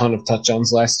had a ton of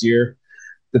touchdowns last year.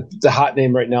 The hot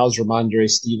name right now is Ramondre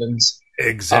Stevens.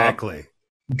 Exactly.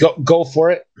 Go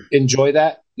for it. Enjoy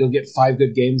that. You'll get 5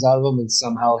 good games out of him, and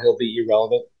somehow he'll be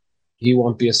irrelevant. He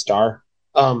won't be a star.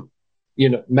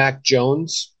 Mac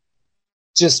Jones,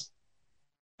 just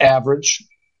average.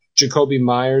 Jacoby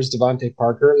Myers, Devontae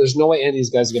Parker. There's no way any of these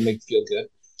guys are going to make you feel good.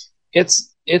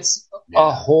 It's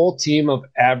a whole team of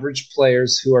average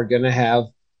players who are going to have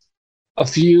a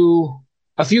few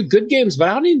a few good games, but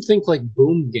I don't even think like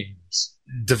boom games.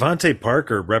 Devontae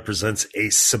Parker represents a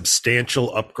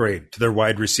substantial upgrade to their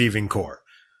wide receiving core.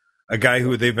 A guy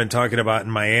who they've been talking about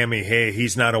in Miami, hey,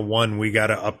 he's not a one, we got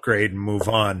to upgrade and move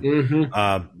on.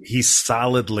 He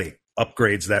solidly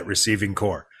upgrades that receiving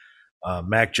core.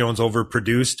 Mac Jones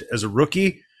overproduced as a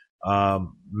rookie.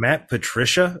 Matt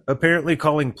Patricia apparently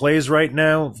calling plays right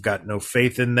now. I've got no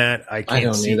faith in that. I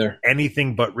can't see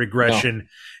anything but regression. No.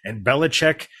 And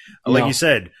Belichick, like you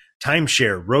said,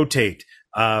 timeshare, rotate.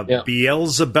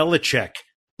 Bielsa Belichick,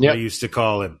 I used to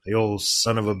call him, the old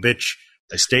son of a bitch.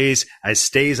 I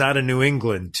stays out of New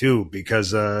England too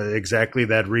because exactly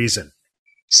that reason.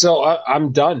 So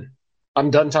I'm done.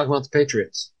 I'm done talking about the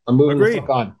Patriots. I'm moving the fuck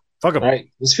on. Fuck them. All right,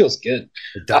 this feels good.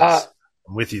 It does.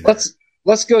 I'm with you there.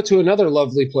 Let's go to another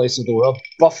lovely place of the world,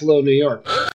 Buffalo, New York.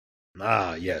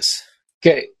 Ah, yes.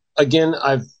 Okay. Again,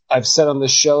 I've said on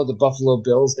this show the Buffalo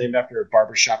Bills named after a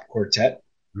barbershop quartet.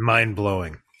 Mind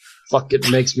blowing. Fuck, it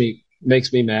makes me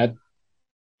mad.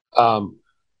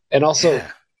 And also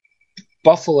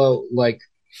Buffalo, like,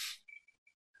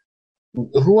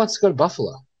 who wants to go to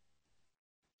Buffalo?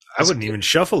 I wouldn't even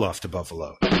shuffle off to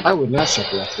Buffalo. I would not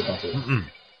shuffle off to Buffalo. Mm-mm.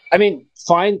 I mean,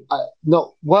 fine.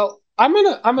 No. Well, I'm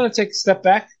gonna take a step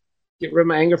back, get rid of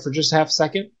my anger for just half a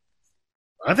second.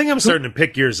 I think I'm starting to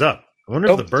pick yours up. I wonder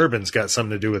if the bourbon's got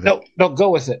something to do with it. No, go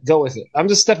with it. Go with it. I'm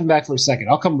just stepping back for a second.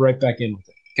 I'll come right back in with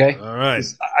it. Okay. All right.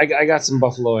 I got some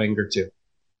Buffalo anger too,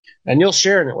 and you'll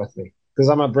sharing it with me because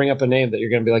I'm gonna bring up a name that you're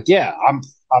gonna be like, yeah,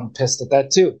 I'm pissed at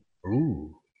that too.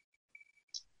 Ooh.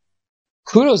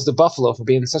 Kudos to Buffalo for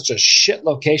being such a shit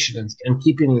location and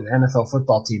keeping an NFL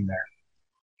football team there.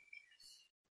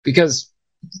 Because,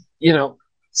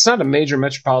 it's not a major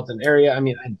metropolitan area. I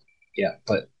mean,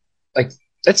 but like,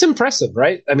 that's impressive,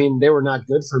 right? I mean, they were not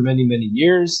good for many, many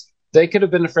years. They could have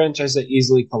been a franchise that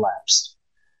easily collapsed.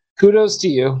 Kudos to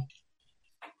you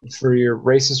for your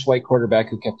racist white quarterback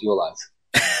who kept you alive.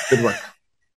 Good work.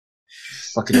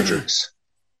 Fucking jerks.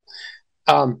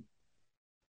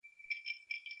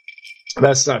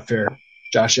 That's not fair.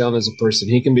 Josh Allen is a person.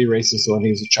 He can be racist when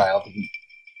he was a child.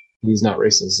 He's not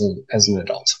racist as an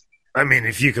adult. I mean,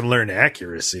 if you can learn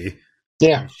accuracy.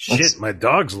 Yeah. Shit, my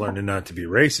dog's learning not to be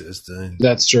racist.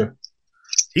 That's true.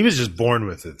 He was just born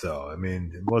with it, though. I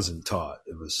mean, it wasn't taught.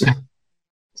 It was.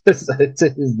 It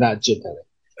is not genetic.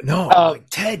 No,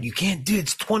 Ted, you can't do it.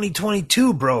 It's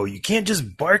 2022, bro. You can't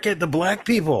just bark at the black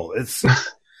people. It's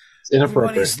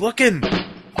inappropriate. Everybody's looking.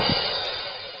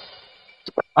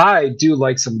 I do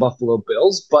like some Buffalo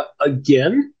Bills, but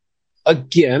again,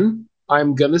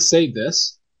 I'm going to say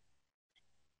this.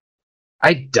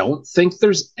 I don't think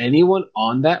there's anyone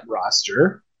on that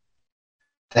roster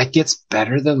that gets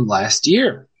better than last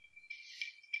year.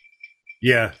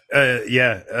 Yeah.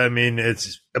 I mean,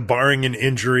 it's barring an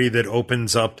injury that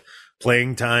opens up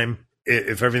playing time.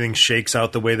 If everything shakes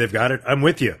out the way they've got it, I'm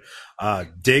with you.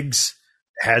 Diggs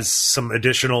has some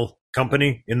additional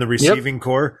company in the receiving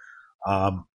core.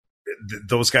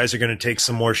 Those guys are going to take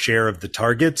some more share of the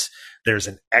targets. There's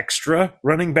an extra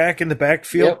running back in the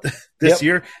backfield this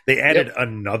year. They added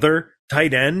another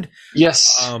tight end. Yes.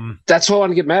 That's what I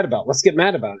want to get mad about. Let's get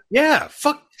mad about it. Yeah.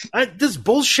 Fuck. This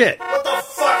bullshit. What the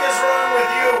fuck is wrong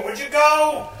with you? Would you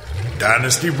go?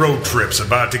 Dynasty Road Trip's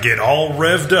about to get all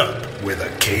revved up with a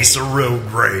case of road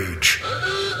rage.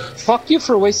 Fuck you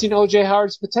for wasting O.J.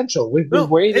 Howard's potential. We've been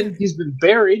waiting. He's been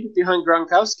buried behind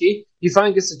Gronkowski. He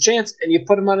finally gets a chance, and you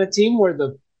put him on a team where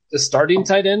the starting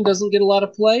tight end doesn't get a lot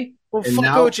of play. Well,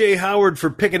 fuck O.J. Howard for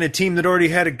picking a team that already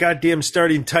had a goddamn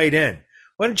starting tight end.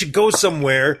 Why don't you go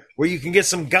somewhere where you can get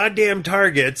some goddamn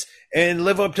targets and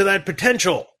live up to that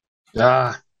potential?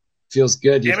 Feels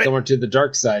good. You've come to the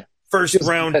dark side. First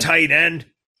round tight end.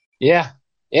 Yeah.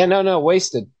 No,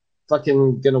 wasted.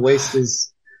 Fucking gonna waste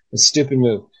his stupid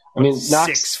move. I mean,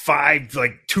 6'5",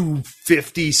 like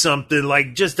 250 something,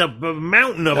 like just a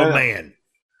mountain of a man.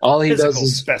 All he Physical does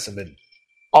is specimen.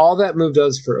 All that move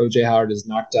does for O.J. Howard is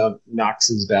knock down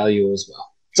Knox's value as well.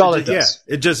 That's all it does.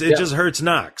 Yeah, it just hurts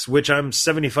Knox, which I'm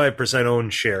 75% own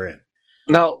share in.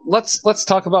 Now let's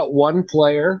talk about one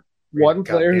player. One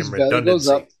player whose value goes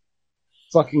up.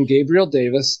 Fucking Gabriel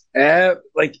Davis.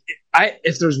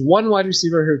 If there's one wide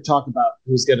receiver here to talk about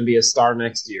who's going to be a star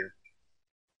next year,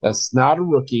 that's not a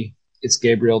rookie. It's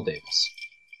Gabriel Davis.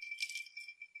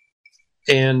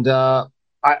 And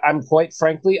I'm quite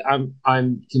frankly,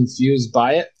 I'm confused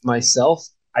by it myself.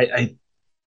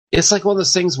 It's like one of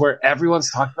those things where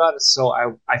everyone's talking about it, so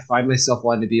I find myself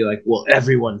wanting to be like, well,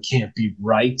 everyone can't be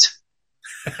right.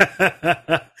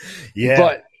 But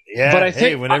I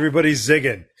think when everybody's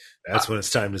zigging, that's when it's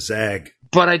time to zag.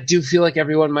 But I do feel like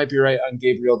everyone might be right on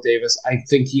Gabriel Davis. I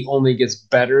think he only gets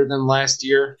better than last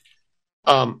year.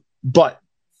 But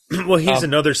well, he's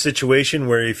another situation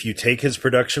where if you take his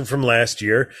production from last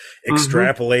year,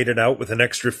 extrapolate it out with an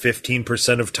extra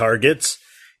 15% of targets,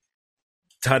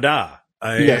 ta-da.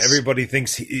 Yes. Everybody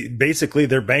thinks basically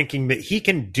they're banking that he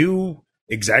can do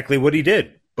exactly what he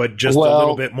did, but just a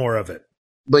little bit more of it.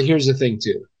 But here's the thing,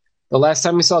 too. The last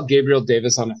time we saw Gabriel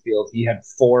Davis on the field, he had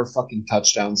 4 fucking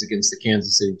touchdowns against the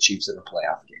Kansas City Chiefs in a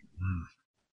playoff game.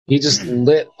 He just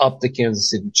lit up the Kansas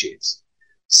City Chiefs.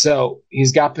 So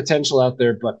he's got potential out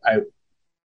there, but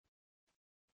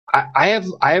I have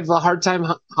a hard time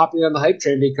hopping on the hype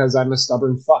train because I'm a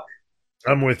stubborn fuck.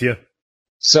 I'm with you.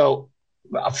 So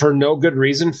for no good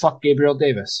reason, fuck Gabriel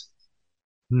Davis.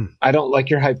 I don't like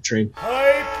your hype train.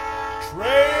 Hype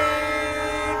train!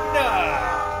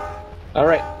 All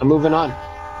right, I'm moving on.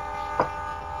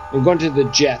 I'm going to the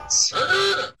Jets.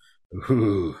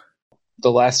 Ooh. The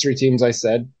last 3 teams I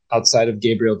said, outside of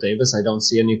Gabriel Davis, I don't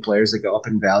see any players that go up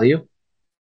in value.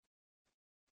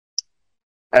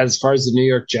 As far as the New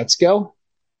York Jets go,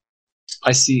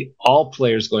 I see all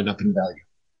players going up in value.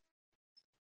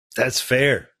 That's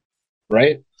fair.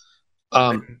 Right?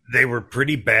 They were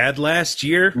pretty bad last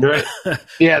year. Right.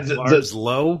 Yeah, the bar's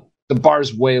low. The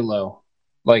bar's way low.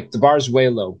 Like, the bar's way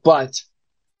low. But,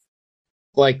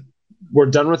 like, we're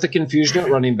done with the confusion at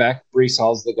running back. Breece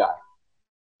Hall's the guy.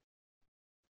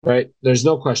 Right? There's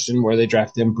no question where they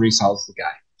drafted him. Breece Hall's the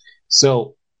guy.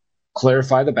 So,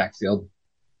 clarify the backfield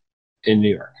in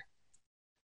New York.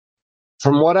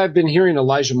 From what I've been hearing,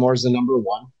 Elijah Moore's the number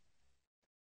 1.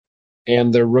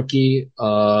 And their rookie,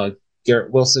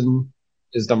 Garrett Wilson,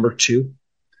 is number 2.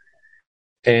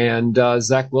 And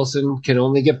Zach Wilson can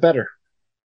only get better.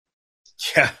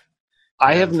 Yeah.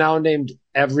 I have now named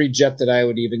every Jet that I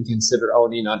would even consider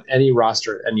owning on any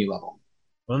roster at any level.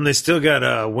 Well, and they still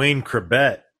got Wayne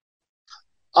Corbett.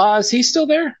 Is he still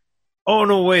there? Oh,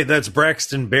 no, wait. That's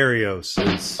Braxton Berrios.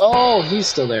 Oh, he's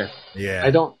still there. Yeah.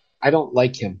 I don't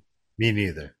like him. Me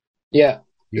neither. Yeah.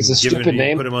 It's a stupid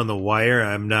name. Put him on the wire.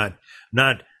 I'm not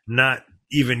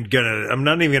even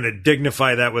gonna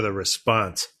dignify that with a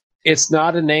response. It's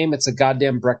not a name. It's a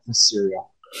goddamn breakfast cereal.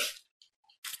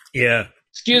 Yeah.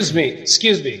 Excuse me.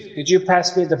 Could you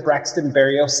pass me the Braxton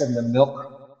Berrios and the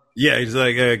milk? Yeah, he's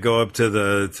like, I go up to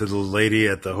the lady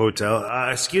at the hotel.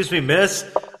 Excuse me, miss.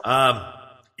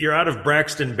 You're out of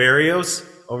Braxton Berrios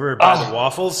over by the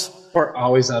waffles? We're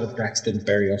always out of Braxton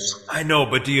Berrios. I know,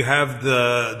 but do you have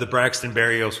the Braxton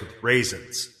Berrios with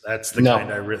raisins? That's the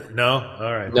kind I really... No?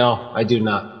 All right. No, I do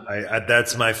not. I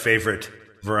that's my favorite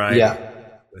variety. Yeah.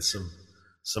 With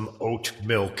some oat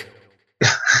milk.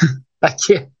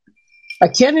 I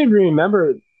can't even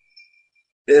remember.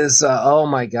 Oh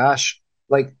my gosh,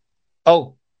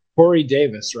 Corey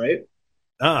Davis, right?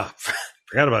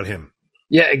 Forgot about him.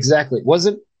 Yeah, exactly.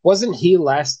 Wasn't he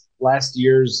last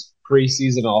year's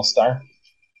preseason All-Star?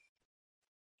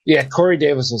 Yeah, Corey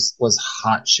Davis was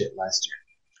hot shit last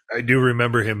year. I do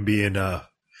remember him being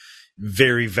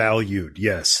very valued.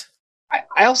 Yes.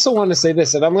 I also want to say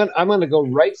this, and I'm going to go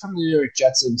right from the New York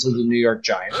Jets into the New York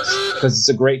Giants because it's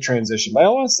a great transition. But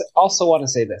I also want to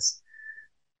say this: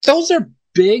 those are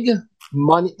big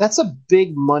money. That's a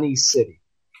big money city,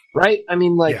 right? I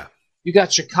mean, You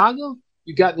got Chicago,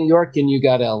 you got New York, and you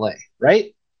got LA,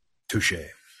 right? Touche.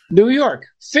 New York,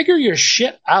 figure your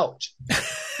shit out.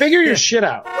 Figure your shit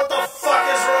out. What the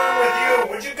fuck is wrong with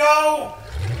you? Would you go?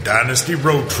 Dynasty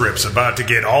Road Trip's about to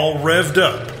get all revved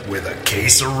up with a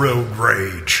case of road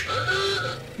rage.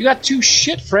 You got 2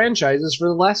 shit franchises for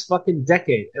the last fucking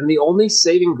decade, and the only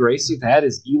saving grace you've had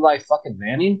is Eli fucking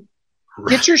Manning?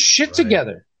 Get your shit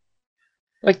together.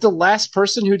 Like, the last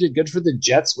person who did good for the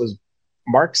Jets was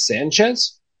Mark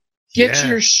Sanchez. Get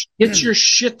your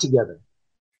shit together.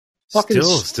 Fucking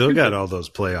still got all those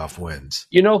playoff wins.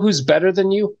 You know who's better than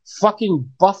you?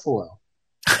 Fucking Buffalo.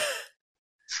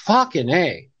 Fucking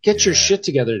A. Get your shit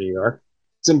together, New York.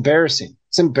 It's embarrassing.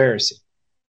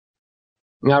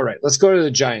 All right, let's go to the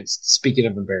Giants. Speaking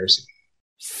of embarrassing.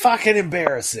 Fucking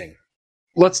embarrassing.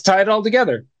 Let's tie it all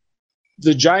together.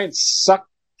 The Giants suck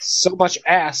so much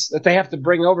ass that they have to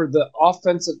bring over the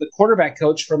quarterback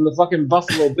coach from the fucking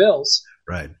Buffalo Bills.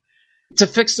 Right. To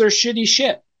fix their shitty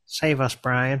shit. Save us,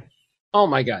 Brian. Oh,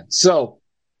 my God. So,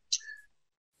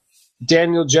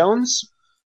 Daniel Jones,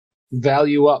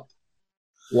 value up.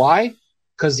 Why?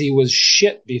 Because he was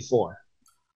shit before.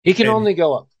 He can only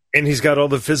go up. And he's got all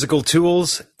the physical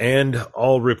tools, and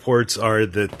all reports are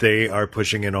that they are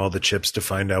pushing in all the chips to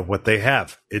find out what they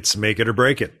have. It's make it or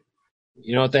break it.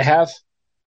 You know what they have?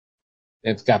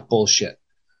 They've got bullshit.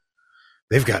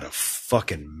 They've got a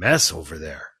fucking mess over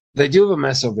there. They do have a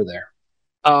mess over there.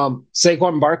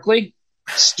 Saquon Barkley,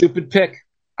 stupid pick.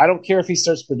 I don't care if he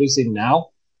starts producing now.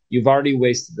 You've already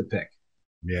wasted the pick.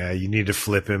 Yeah, you need to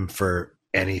flip him for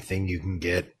anything you can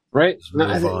get. Right?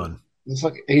 Move on.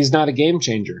 He's not a game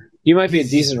changer. He might be a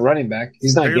decent running back.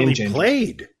 He's not a game changer.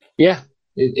 Played. Yeah,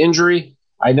 injury.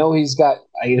 I know he's got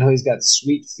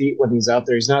sweet feet when he's out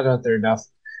there. He's not out there enough.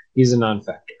 He's a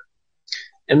non-factor.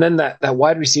 And then that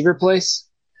wide receiver place.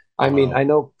 I mean, I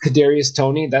know Kadarius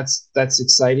Toney. That's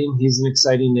exciting. He's an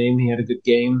exciting name. He had a good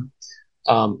game.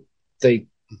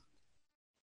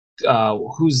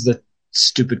 Who's the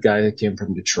stupid guy that came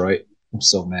from Detroit? I'm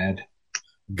so mad.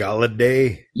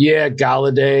 Galladay. Yeah,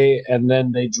 Galladay. And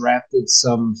then they drafted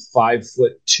some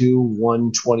 5'2",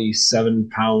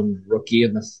 127-pound rookie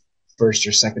in the first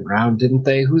or second round, didn't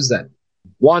they? Who's that?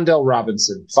 Wan'Dale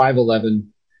Robinson, 5'11",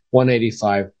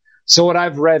 185. So what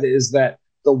I've read is that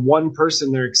the one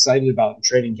person they're excited about in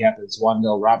training camp is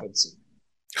Wan'Dale Robinson.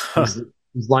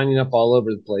 He's lining up all over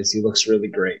the place. He looks really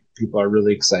great. People are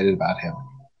really excited about him.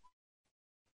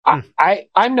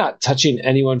 I'm not touching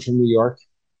anyone from New York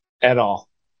at all.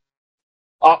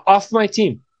 Off my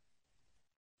team.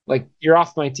 Like, you're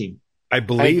off my team. I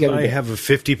believe I have a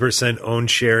 50% own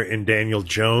share in Daniel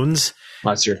Jones.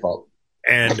 That's your fault.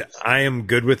 And I am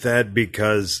good with that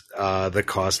because the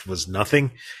cost was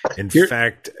nothing. In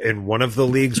fact, in one of the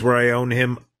leagues where I own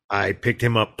him, I picked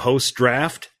him up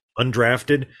post-draft,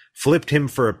 undrafted, flipped him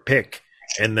for a pick,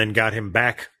 and then got him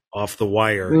back off the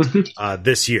wire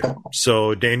this year.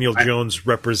 So Daniel Jones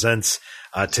represents,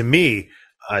 to me,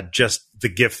 just the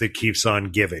gift that keeps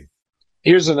on giving.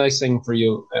 Here's a nice thing for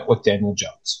you with Daniel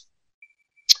Jones.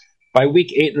 By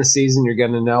week 8 in the season, you're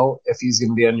going to know if he's going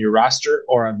to be on your roster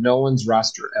or on no one's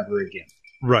roster ever again.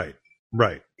 Right.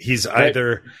 He's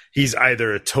either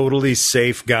a totally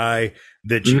safe guy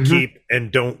that you keep and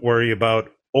don't worry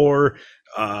about, or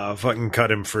fucking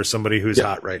cut him for somebody who's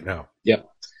hot right now. Yep.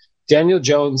 Daniel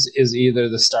Jones is either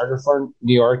the starter for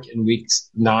New York in week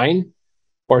 9,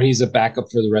 or he's a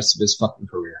backup for the rest of his fucking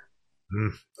career.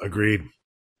 Agreed.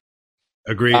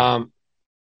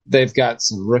 They've got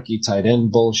some rookie tight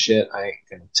end bullshit. I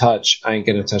ain't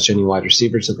gonna touch any wide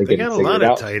receivers that they got a lot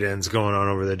of tight ends going on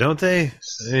over there, don't they?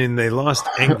 I mean, they lost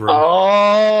Ingram.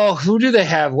 Oh, who do they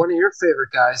have? One of your favorite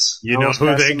guys. You know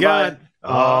who they got?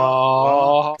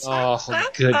 Oh,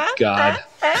 good God.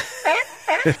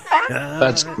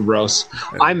 That's gross.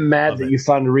 I'm mad that you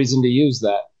found a reason to use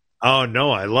that. Oh,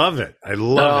 no, I love it. I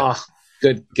love it.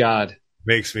 Good God.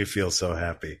 Makes me feel so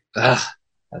happy.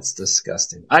 That's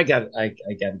disgusting. I got to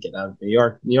get out of New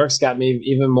York. New York's got me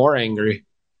even more angry.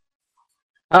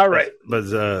 All right.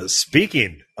 But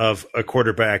speaking of a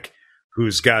quarterback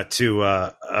who's got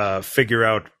to figure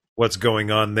out what's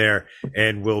going on there,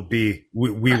 and we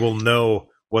will know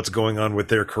what's going on with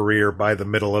their career by the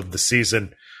middle of the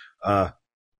season.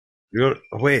 You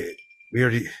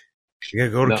gotta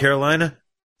go to Carolina?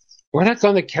 We're not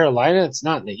going to Carolina. It's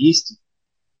not in the East.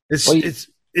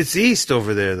 It's East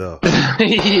over there, though.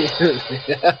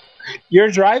 You're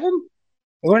driving?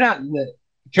 We're not in the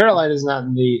Carolina's not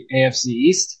in the AFC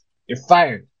East. You're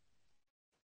fired.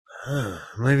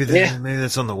 Maybe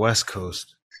that's on the West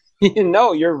Coast.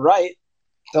 No, you're right.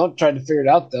 Don't try to figure it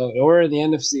out, though. We're in the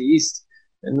NFC East,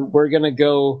 and we're gonna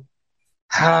go.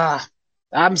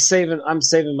 I'm saving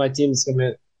my team. It's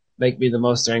gonna make me the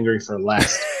most angry for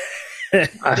last.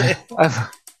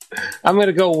 I'm going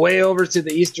to go way over to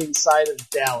the eastern side of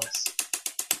Dallas.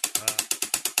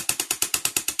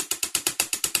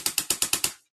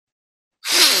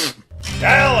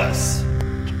 Dallas!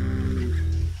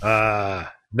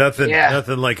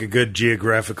 Nothing like a good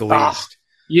geographical east.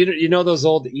 You know those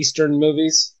old Eastern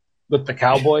movies with the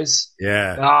cowboys?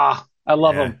 Yeah. I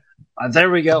love them.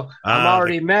 There we go. I'm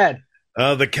already mad.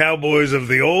 The Cowboys of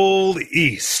the old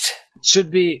East. Should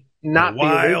be not be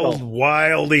illegal.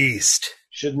 Wild East.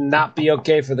 Should not be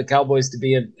okay for the Cowboys to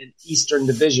be in an Eastern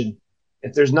division.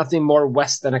 If there's nothing more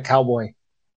West than a Cowboy,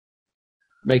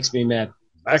 makes me mad.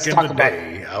 Back in the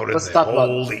day, out in the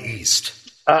old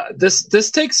East.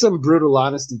 This takes some brutal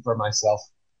honesty for myself.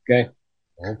 Okay.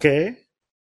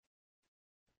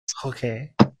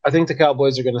 I think the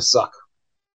Cowboys are going to suck.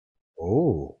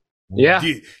 Oh. Yeah.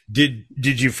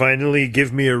 Did you finally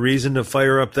give me a reason to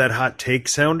fire up that hot take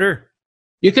sounder?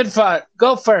 You could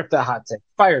go fire up that hot take.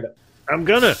 Fire it up. I'm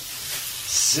gonna.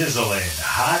 Sizzling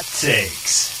hot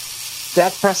takes.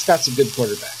 Dak Prescott's a good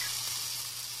quarterback.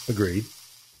 Agreed.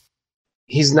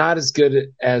 He's not as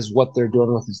good as what they're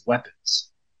doing with his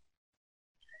weapons.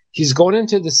 He's going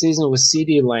into the season with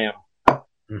CeeDee Lamb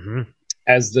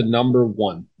as the number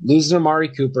 1. Losing Amari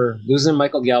Cooper, losing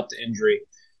Michael Gallup to injury.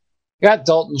 You got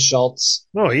Dalton Schultz.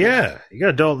 Oh, yeah. You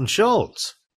got Dalton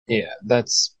Schultz. Yeah,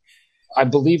 I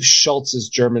believe Schultz is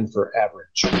German for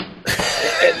average.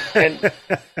 and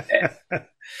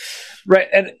right,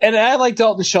 and I like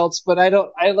Dalton Schultz, but I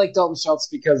like Dalton Schultz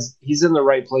because he's in the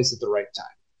right place at the right time.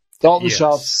 Dalton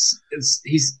Schultz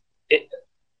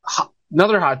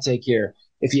another hot take here.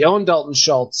 If you own Dalton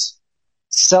Schultz,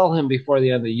 sell him before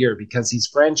the end of the year because he's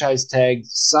franchise tagged.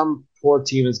 Some poor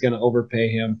team is going to overpay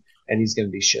him, and he's going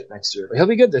to be shit next year. But he'll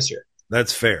be good this year.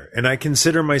 That's fair. And I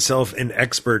consider myself an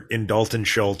expert in Dalton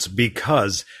Schultz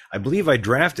because I believe I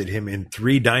drafted him in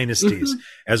 3 dynasties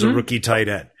as a rookie tight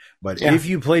end. But if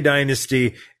you play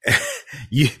Dynasty,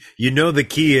 you know the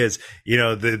key is,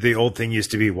 the old thing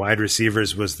used to be wide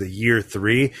receivers was the year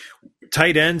 3.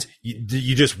 Tight ends,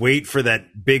 you just wait for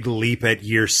that big leap at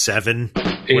year 7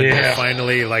 when they're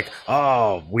finally like,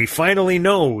 oh, we finally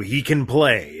know he can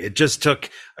play. It just took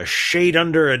a shade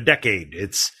under a decade.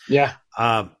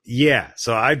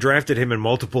 So I drafted him in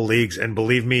multiple leagues, and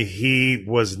believe me, he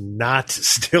was not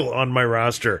still on my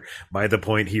roster by the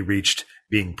point he reached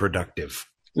being productive.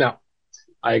 No,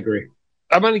 I agree.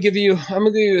 I'm going to give you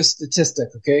a statistic,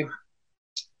 okay?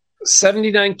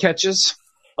 79 catches,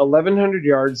 1,100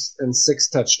 yards, and 6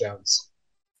 touchdowns.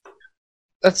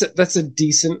 That's a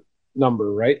decent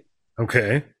number, right?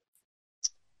 Okay.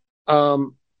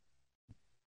 That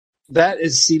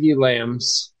is CeeDee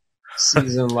Lamb's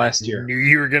season last year. Knew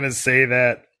you were going to say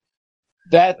that.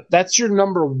 That's your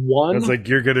number 1. It's like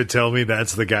you're going to tell me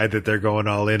that's the guy that they're going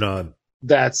all in on.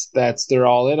 That's their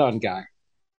all in on guy.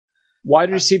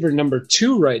 Wide receiver number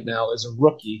 2 right now is a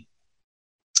rookie,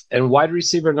 and wide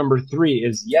receiver number 3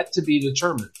 is yet to be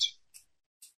determined.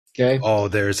 Okay. Oh,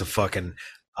 there's a fucking.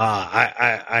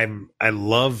 I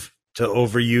love to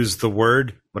overuse the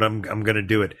word, but I'm going to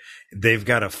do it. They've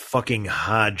got a fucking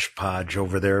hodgepodge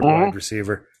over there at wide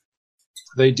receiver.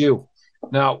 They do.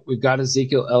 Now we've got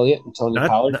Ezekiel Elliott and Tony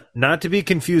Pollard. Not to be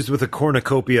confused with a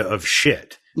cornucopia of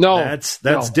shit. No, that's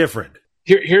different.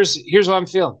 Here's what I'm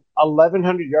feeling.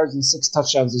 1,100 yards and 6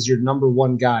 touchdowns is your number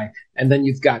 1 guy. And then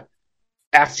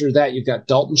after that, you've got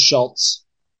Dalton Schultz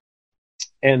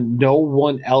and no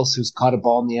one else who's caught a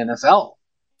ball in the NFL.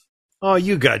 Oh,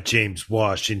 you got James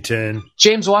Washington.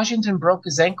 James Washington broke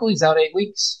his ankle. He's out 8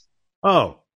 weeks.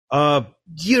 Oh,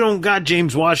 you don't got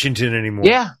James Washington anymore.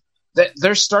 Yeah.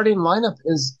 Their starting lineup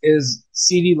is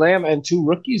CeeDee Lamb and 2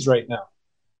 rookies right now.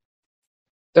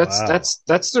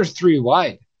 That's their 3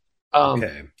 wide.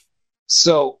 Okay.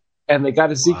 So, and they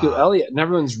got Ezekiel Elliott, and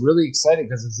everyone's really excited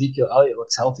because Ezekiel Elliott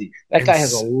looks healthy. That guy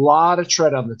has a lot of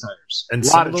tread on the tires. And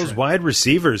some of those wide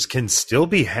receivers can still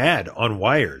be had on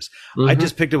wires. I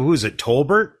just picked up, who is it,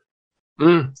 Tolbert?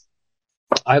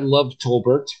 I love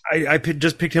Tolbert. I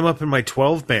just picked him up in my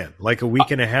 12-man like a week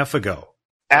and a half ago.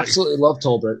 Absolutely love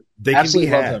Tolbert.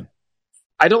 Absolutely love him.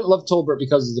 I don't love Tolbert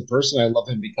because of the person. I love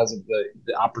him because of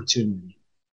the opportunity.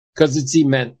 Because it's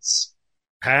immense.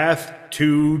 Path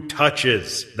to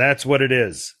touches. That's what it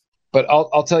is. But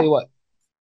I'll tell you what.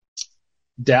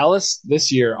 Dallas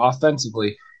this year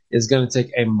offensively is going to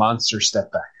take a monster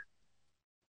step back.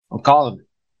 I'm calling it.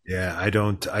 Yeah, I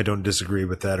don't disagree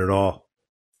with that at all.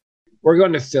 We're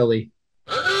going to Philly.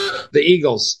 The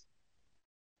Eagles.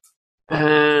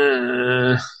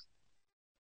 I'll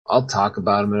talk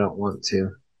about them. I don't want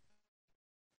to.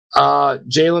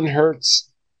 Jalen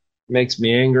Hurts makes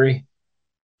me angry.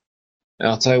 And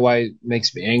I'll tell you why it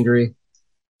makes me angry.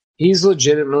 He's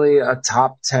legitimately a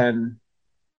top 10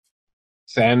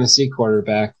 fantasy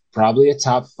quarterback, probably a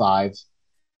top 5,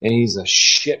 and he's a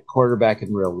shit quarterback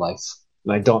in real life.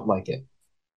 And I don't like it.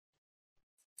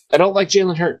 I don't like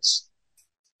Jalen Hurts.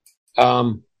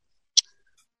 I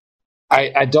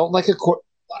don't like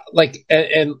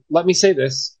and let me say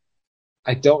this.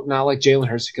 I don't not like Jalen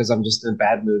Hurts because I'm just in a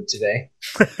bad mood today.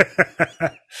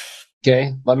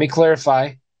 Okay, let me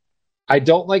clarify. I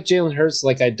don't like Jalen Hurts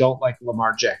like I don't like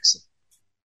Lamar Jackson.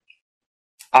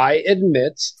 I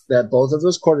admit that both of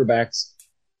those quarterbacks,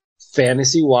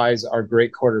 fantasy-wise, are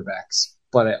great quarterbacks.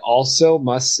 But I also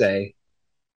must say,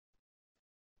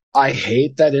 I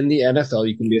hate that in the NFL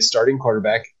you can be a starting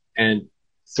quarterback and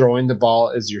throwing the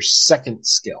ball is your second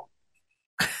skill.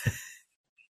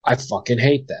 I fucking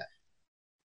hate that.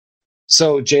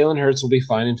 So Jalen Hurts will be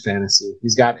fine in fantasy.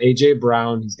 He's got A.J.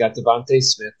 Brown. He's got Devontae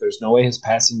Smith. There's no way his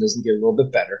passing doesn't get a little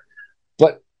bit better.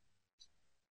 But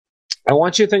I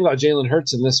want you to think about Jalen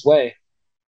Hurts in this way.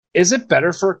 Is it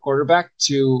better for a quarterback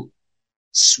to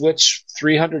switch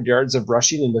 300 yards of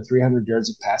rushing into 300 yards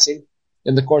of passing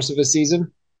in the course of a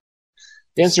season?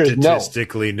 The answer is no.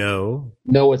 Statistically, no.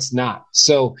 No, it's not.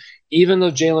 So even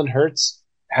though Jalen Hurts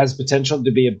has potential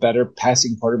to be a better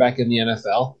passing quarterback in the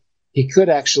NFL, he could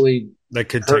actually that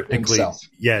could hurt technically, himself.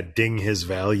 ding his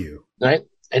value. Right?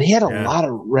 And he had a lot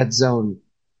of red zone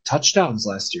touchdowns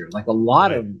last year, like a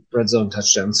lot of red zone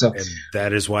touchdowns. So, and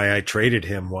that is why I traded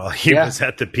him while he was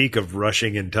at the peak of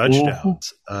rushing and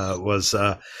touchdowns.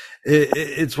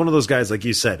 It's one of those guys, like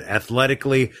you said,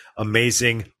 athletically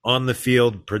amazing, on the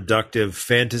field, productive,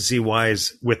 fantasy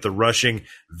wise with the rushing,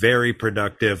 very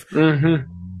productive.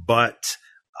 But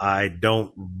I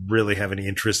don't really have any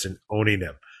interest in owning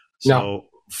him. So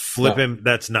flip him.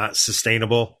 That's not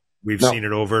sustainable. We've seen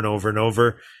it over and over and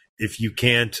over. If you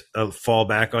can't fall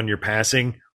back on your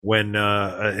passing when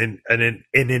an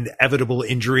inevitable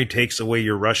injury takes away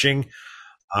your rushing,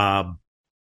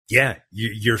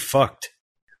 you're fucked.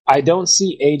 I don't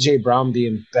see A.J. Brown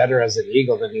being better as an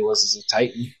Eagle than he was as a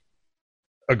Titan.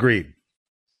 Agreed.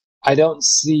 I don't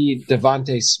see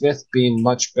Devontae Smith being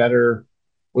much better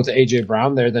with A.J.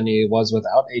 Brown there than he was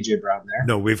without A.J. Brown there.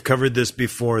 No, we've covered this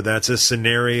before. That's a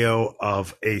scenario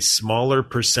of a smaller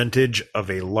percentage of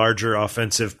a larger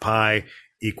offensive pie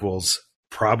equals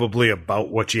probably about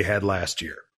what you had last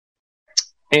year.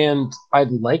 And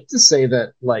I'd like to say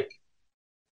that,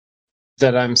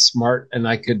 that I'm smart and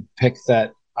I could pick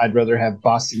that I'd rather have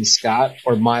Boston Scott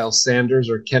or Miles Sanders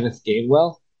or Kenneth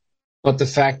Gainwell. But the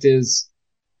fact is,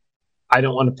 I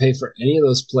don't want to pay for any of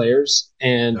those players.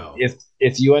 And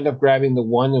if you end up grabbing the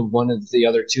one and one of the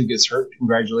other two gets hurt,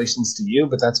 congratulations to you.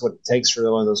 But that's what it takes for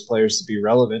one of those players to be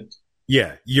relevant.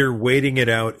 Yeah, you're waiting it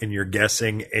out and you're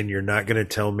guessing and you're not going to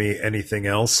tell me anything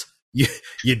else.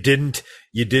 You didn't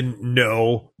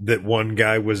know that one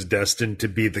guy was destined to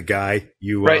be the guy.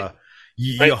 You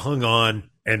hung on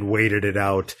and waited it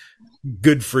out.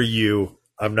 Good for you.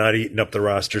 I'm not eating up the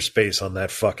roster space on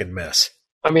that fucking mess.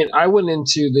 I mean, I went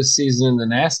into this season in the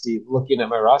Dynasty looking at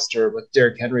my roster with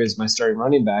Derrick Henry as my starting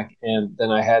running back, and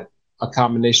then I had a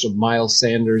combination of Miles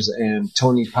Sanders and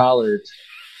Tony Pollard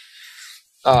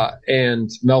and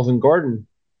Melvin Gordon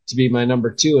to be my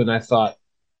number two, and I thought,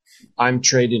 I'm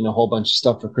trading a whole bunch of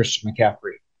stuff for Christian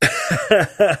McCaffrey.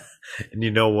 And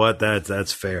you know what?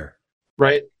 That's fair.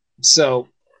 Right? So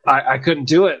I couldn't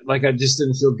do it. I just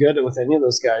didn't feel good with any of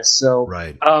those guys. So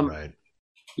right.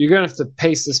 You're going to have to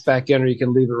paste this back in, or you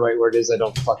can leave it right where it is. I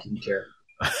don't fucking care.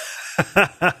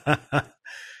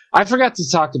 I forgot to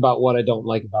talk about what I don't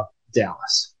like about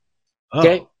Dallas.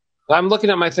 Okay? I'm looking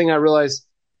at my thing. I realize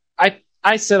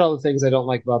I said all the things I don't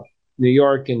like about New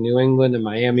York and New England and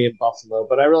Miami and Buffalo,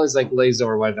 but I realize I glazed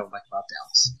over what I don't like about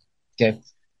Dallas. Okay?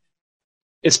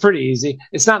 It's pretty easy.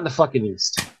 It's not in the fucking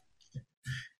East.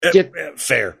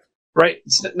 Fair. Right?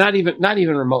 It's not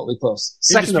even remotely close.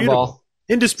 Second of all,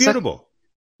 indisputable.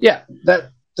 Yeah,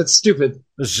 that's stupid.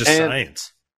 It's just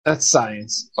science. That's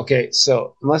science. Okay,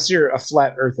 so unless you're a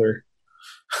flat earther,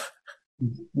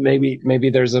 maybe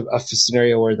there's a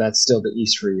scenario where that's still the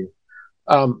East for you.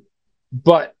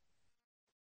 But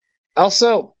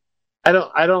also, I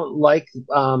don't like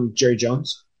Jerry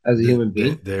Jones as a human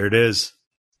being. There it is.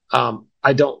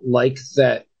 I don't like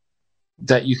that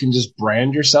you can just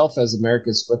brand yourself as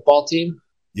America's football team.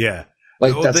 Yeah.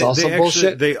 That's also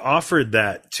bullshit. They offered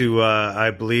that to,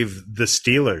 I believe, the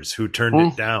Steelers, who turned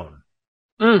it down.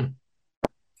 And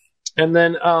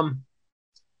then,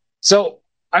 so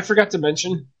I forgot to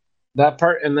mention that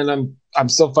part, and then I'm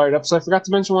still fired up. So I forgot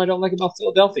to mention what I don't like about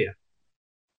Philadelphia.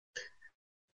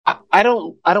 I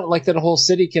don't like that a whole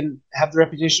city can have the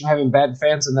reputation of having bad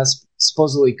fans, and that's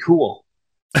supposedly cool.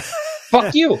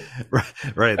 Fuck you.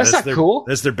 Right. That's not cool.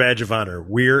 That's their badge of honor.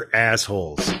 We're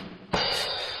assholes.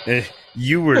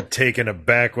 You were taken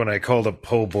aback when I called a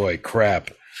po' boy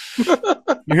crap.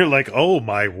 You're like, oh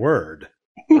my word.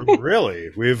 Really?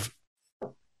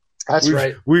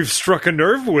 Right. We've struck a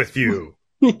nerve with you.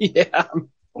 Yeah.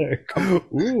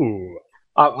 Ooh.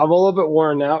 I'm a little bit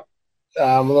worn out.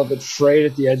 I'm a little bit frayed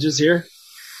at the edges here,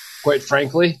 quite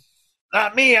frankly.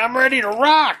 Not me. I'm ready to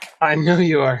rock. I know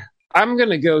you are. I'm going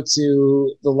to go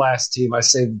to the last team. I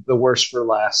saved the worst for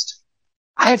last.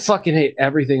 I fucking hate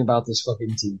everything about this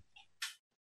fucking team.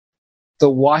 The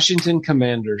Washington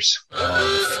Commanders.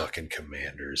 Oh, the fucking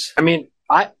Commanders. I mean,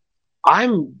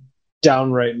 I'm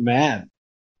downright mad.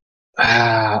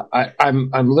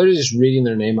 I'm literally just reading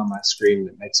their name on my screen, and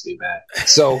it makes me mad.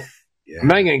 So I'm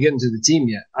not going to get into the team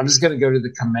yet. I'm just going to go to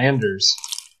the Commanders.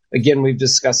 Again, we've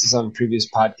discussed this on a previous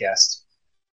podcast.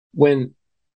 When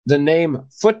the name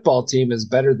football team is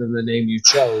better than the name you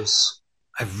chose,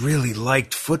 I really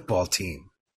liked football team.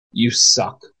 You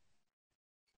suck.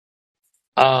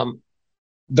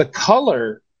 The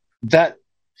color that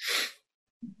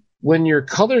when your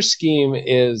color scheme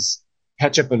is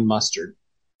ketchup and mustard,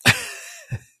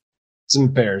 it's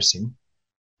embarrassing.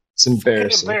 It's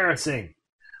embarrassing.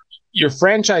 your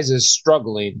franchise is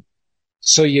struggling,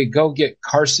 so you go get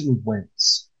Carson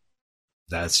Wentz.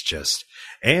 That's just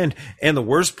and the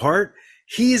worst part,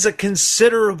 he's a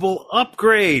considerable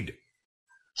upgrade.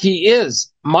 He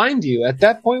is, mind you. At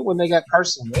that point, when they got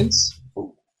Carson Wentz,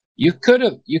 you could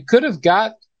have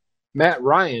got Matt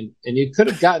Ryan, and you could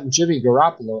have gotten Jimmy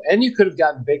Garoppolo, and you could have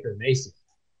gotten Baker Mayfield.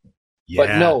 Yeah.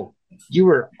 But no, you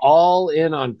were all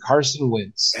in on Carson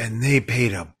Wentz. And they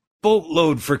paid a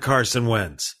boatload for Carson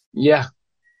Wentz. Yeah.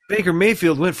 Baker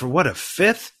Mayfield went for what, a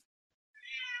fifth?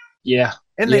 Yeah.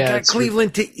 And they got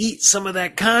Cleveland to eat some of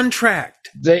that contract.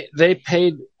 They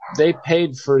paid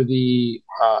for the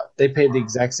they paid the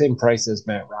exact same price as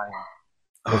Matt Ryan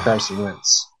for Carson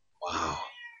Wentz. Wow.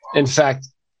 In fact,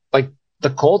 like the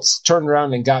Colts turned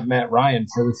around and got Matt Ryan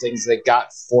for the things they got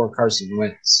for Carson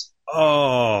Wentz.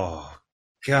 Oh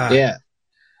God. Yeah.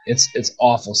 It's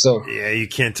awful. So yeah, you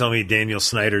can't tell me Daniel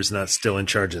Snyder's not still in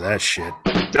charge of that shit.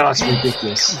 That's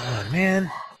ridiculous. Come on,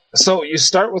 man. So you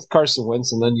start with Carson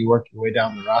Wentz and then you work your way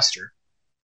down the roster.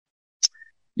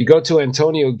 You go to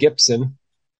Antonio Gibson.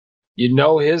 You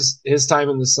know his time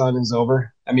in the sun is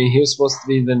over. I mean, he was supposed to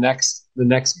be the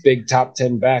next big top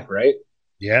 10 back, right?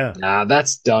 Yeah. Nah,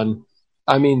 that's done.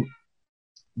 I mean,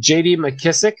 J.D.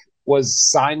 McKissick was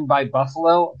signed by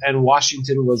Buffalo, and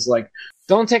Washington was like,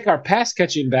 don't take our pass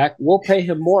catching back. We'll pay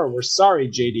him more. We're sorry,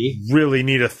 J.D. Really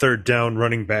need a third down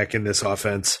running back in this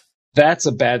offense. That's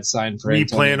a bad sign for me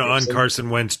Antonio playing Gibson. on Carson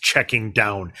Wentz checking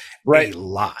down right. a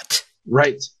lot.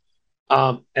 Right.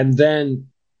 And then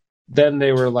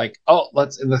they were like, oh,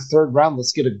 in the third round,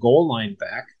 let's get a goal line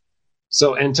back.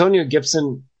 So Antonio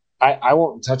Gibson, I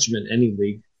won't touch him in any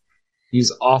league.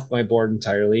 He's off my board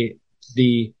entirely.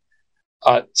 The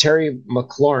Terry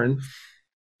McLaurin,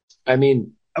 I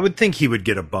mean, I would think he would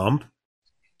get a bump.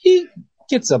 He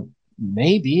gets a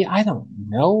maybe. I don't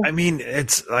know. I mean,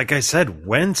 it's like I said,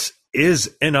 Wentz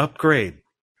is an upgrade.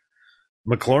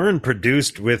 McLaurin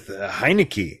produced with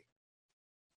Heineke.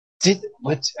 Do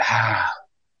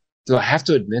I have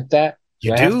to admit that?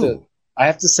 You do. I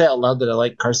have to say out loud that I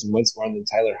like Carson Wentz more than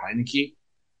Tyler Heineke.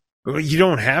 Well, you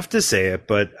don't have to say it,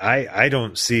 but I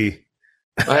don't see.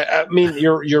 I mean,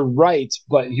 you're right,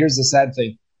 but here's the sad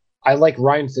thing: I like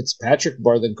Ryan Fitzpatrick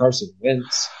more than Carson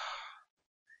Wentz.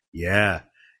 Yeah.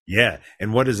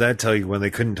 And what does that tell you when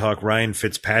they couldn't talk Ryan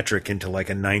Fitzpatrick into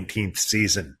like a 19th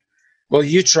season? Well,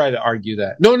 you try to argue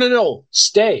that. No,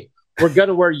 stay. We're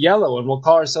gonna wear yellow and we'll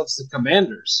call ourselves the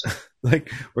Commanders.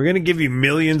 Like, we're gonna give you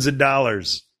millions of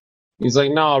dollars. He's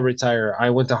like, no, I'll retire.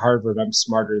 I went to Harvard. I'm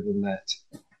smarter than that.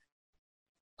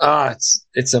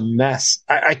 It's a mess.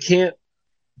 I can't.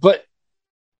 But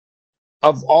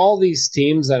of all these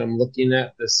teams that I'm looking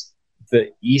at,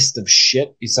 the East of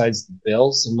shit, besides the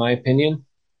Bills, in my opinion,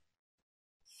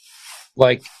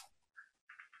 like,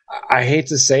 I hate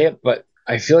to say it, but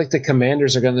I feel like the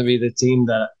Commanders are going to be the team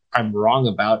that I'm wrong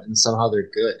about, and somehow they're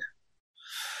good.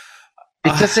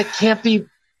 Because it can't be,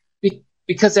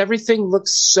 because everything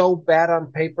looks so bad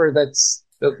on paper that's,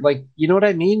 like, you know what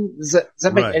I mean? Does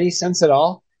that make any sense at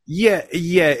all? Yeah,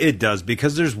 it does,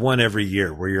 because there's one every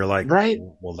year where you're like, right?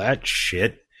 Well, that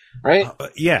shit. Right?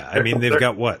 Yeah, I mean, they've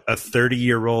got, what, a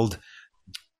 30-year-old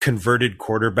converted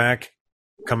quarterback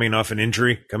coming off an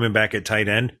injury, coming back at tight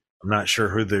end. I'm not sure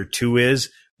who their two is,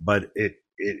 but it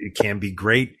can be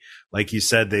great. Like you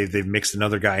said, they've mixed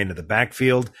another guy into the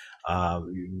backfield.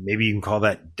 Maybe you can call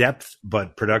that depth,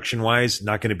 but production-wise,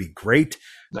 not going to be great.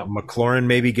 No. McLaurin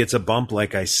maybe gets a bump,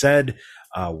 like I said.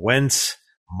 Wentz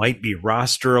might be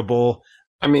rosterable.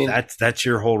 I mean, that's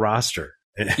your whole roster.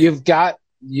 You've got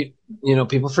you know,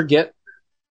 people forget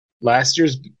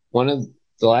one of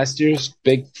the last year's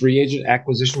big free agent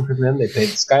acquisition for them. They paid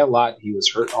this guy a lot. He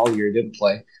was hurt all year, didn't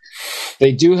play.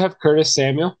 They do have Curtis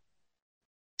Samuel,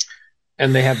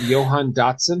 and they have Johan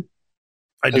Dotson.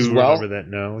 I do remember that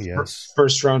now. Yes,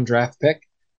 first round draft pick.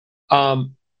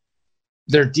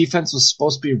 Their defense was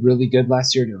supposed to be really good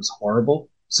last year, and it was horrible.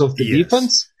 So if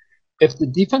the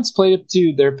defense played up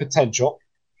to their potential,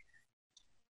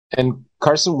 and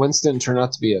Carson Wentz didn't turn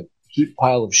out to be a heap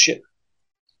pile of shit,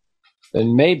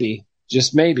 then maybe,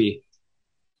 just maybe,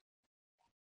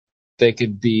 they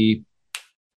could be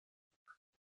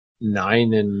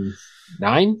 9-9.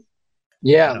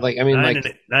 Yeah, no, like I mean,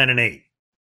 9-8.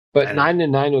 But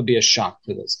 9-9 would be a shock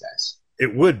for those guys.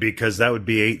 It would, because that would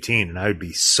be 18, and I would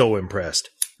be so impressed.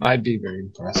 I'd be very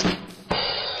impressed.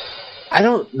 I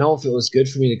don't know if it was good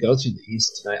for me to go to the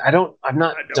East tonight. I'm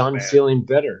not done feeling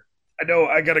bitter. I know.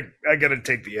 I gotta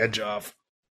take the edge off.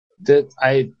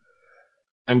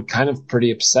 I'm kind of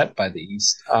pretty upset by the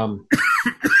East.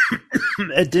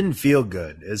 It didn't feel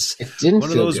good. It's It didn't one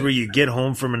of feel those good. where you get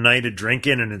home from a night of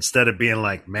drinking, and instead of being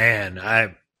like, "Man,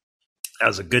 that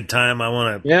was a good time," I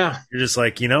want to. Yeah. You're just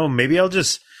like, maybe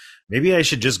I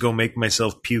should just go make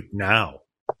myself puke now,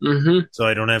 so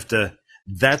I don't have to.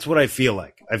 That's what I feel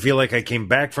like. I feel like I came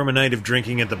back from a night of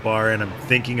drinking at the bar, and I'm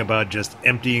thinking about just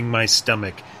emptying my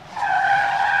stomach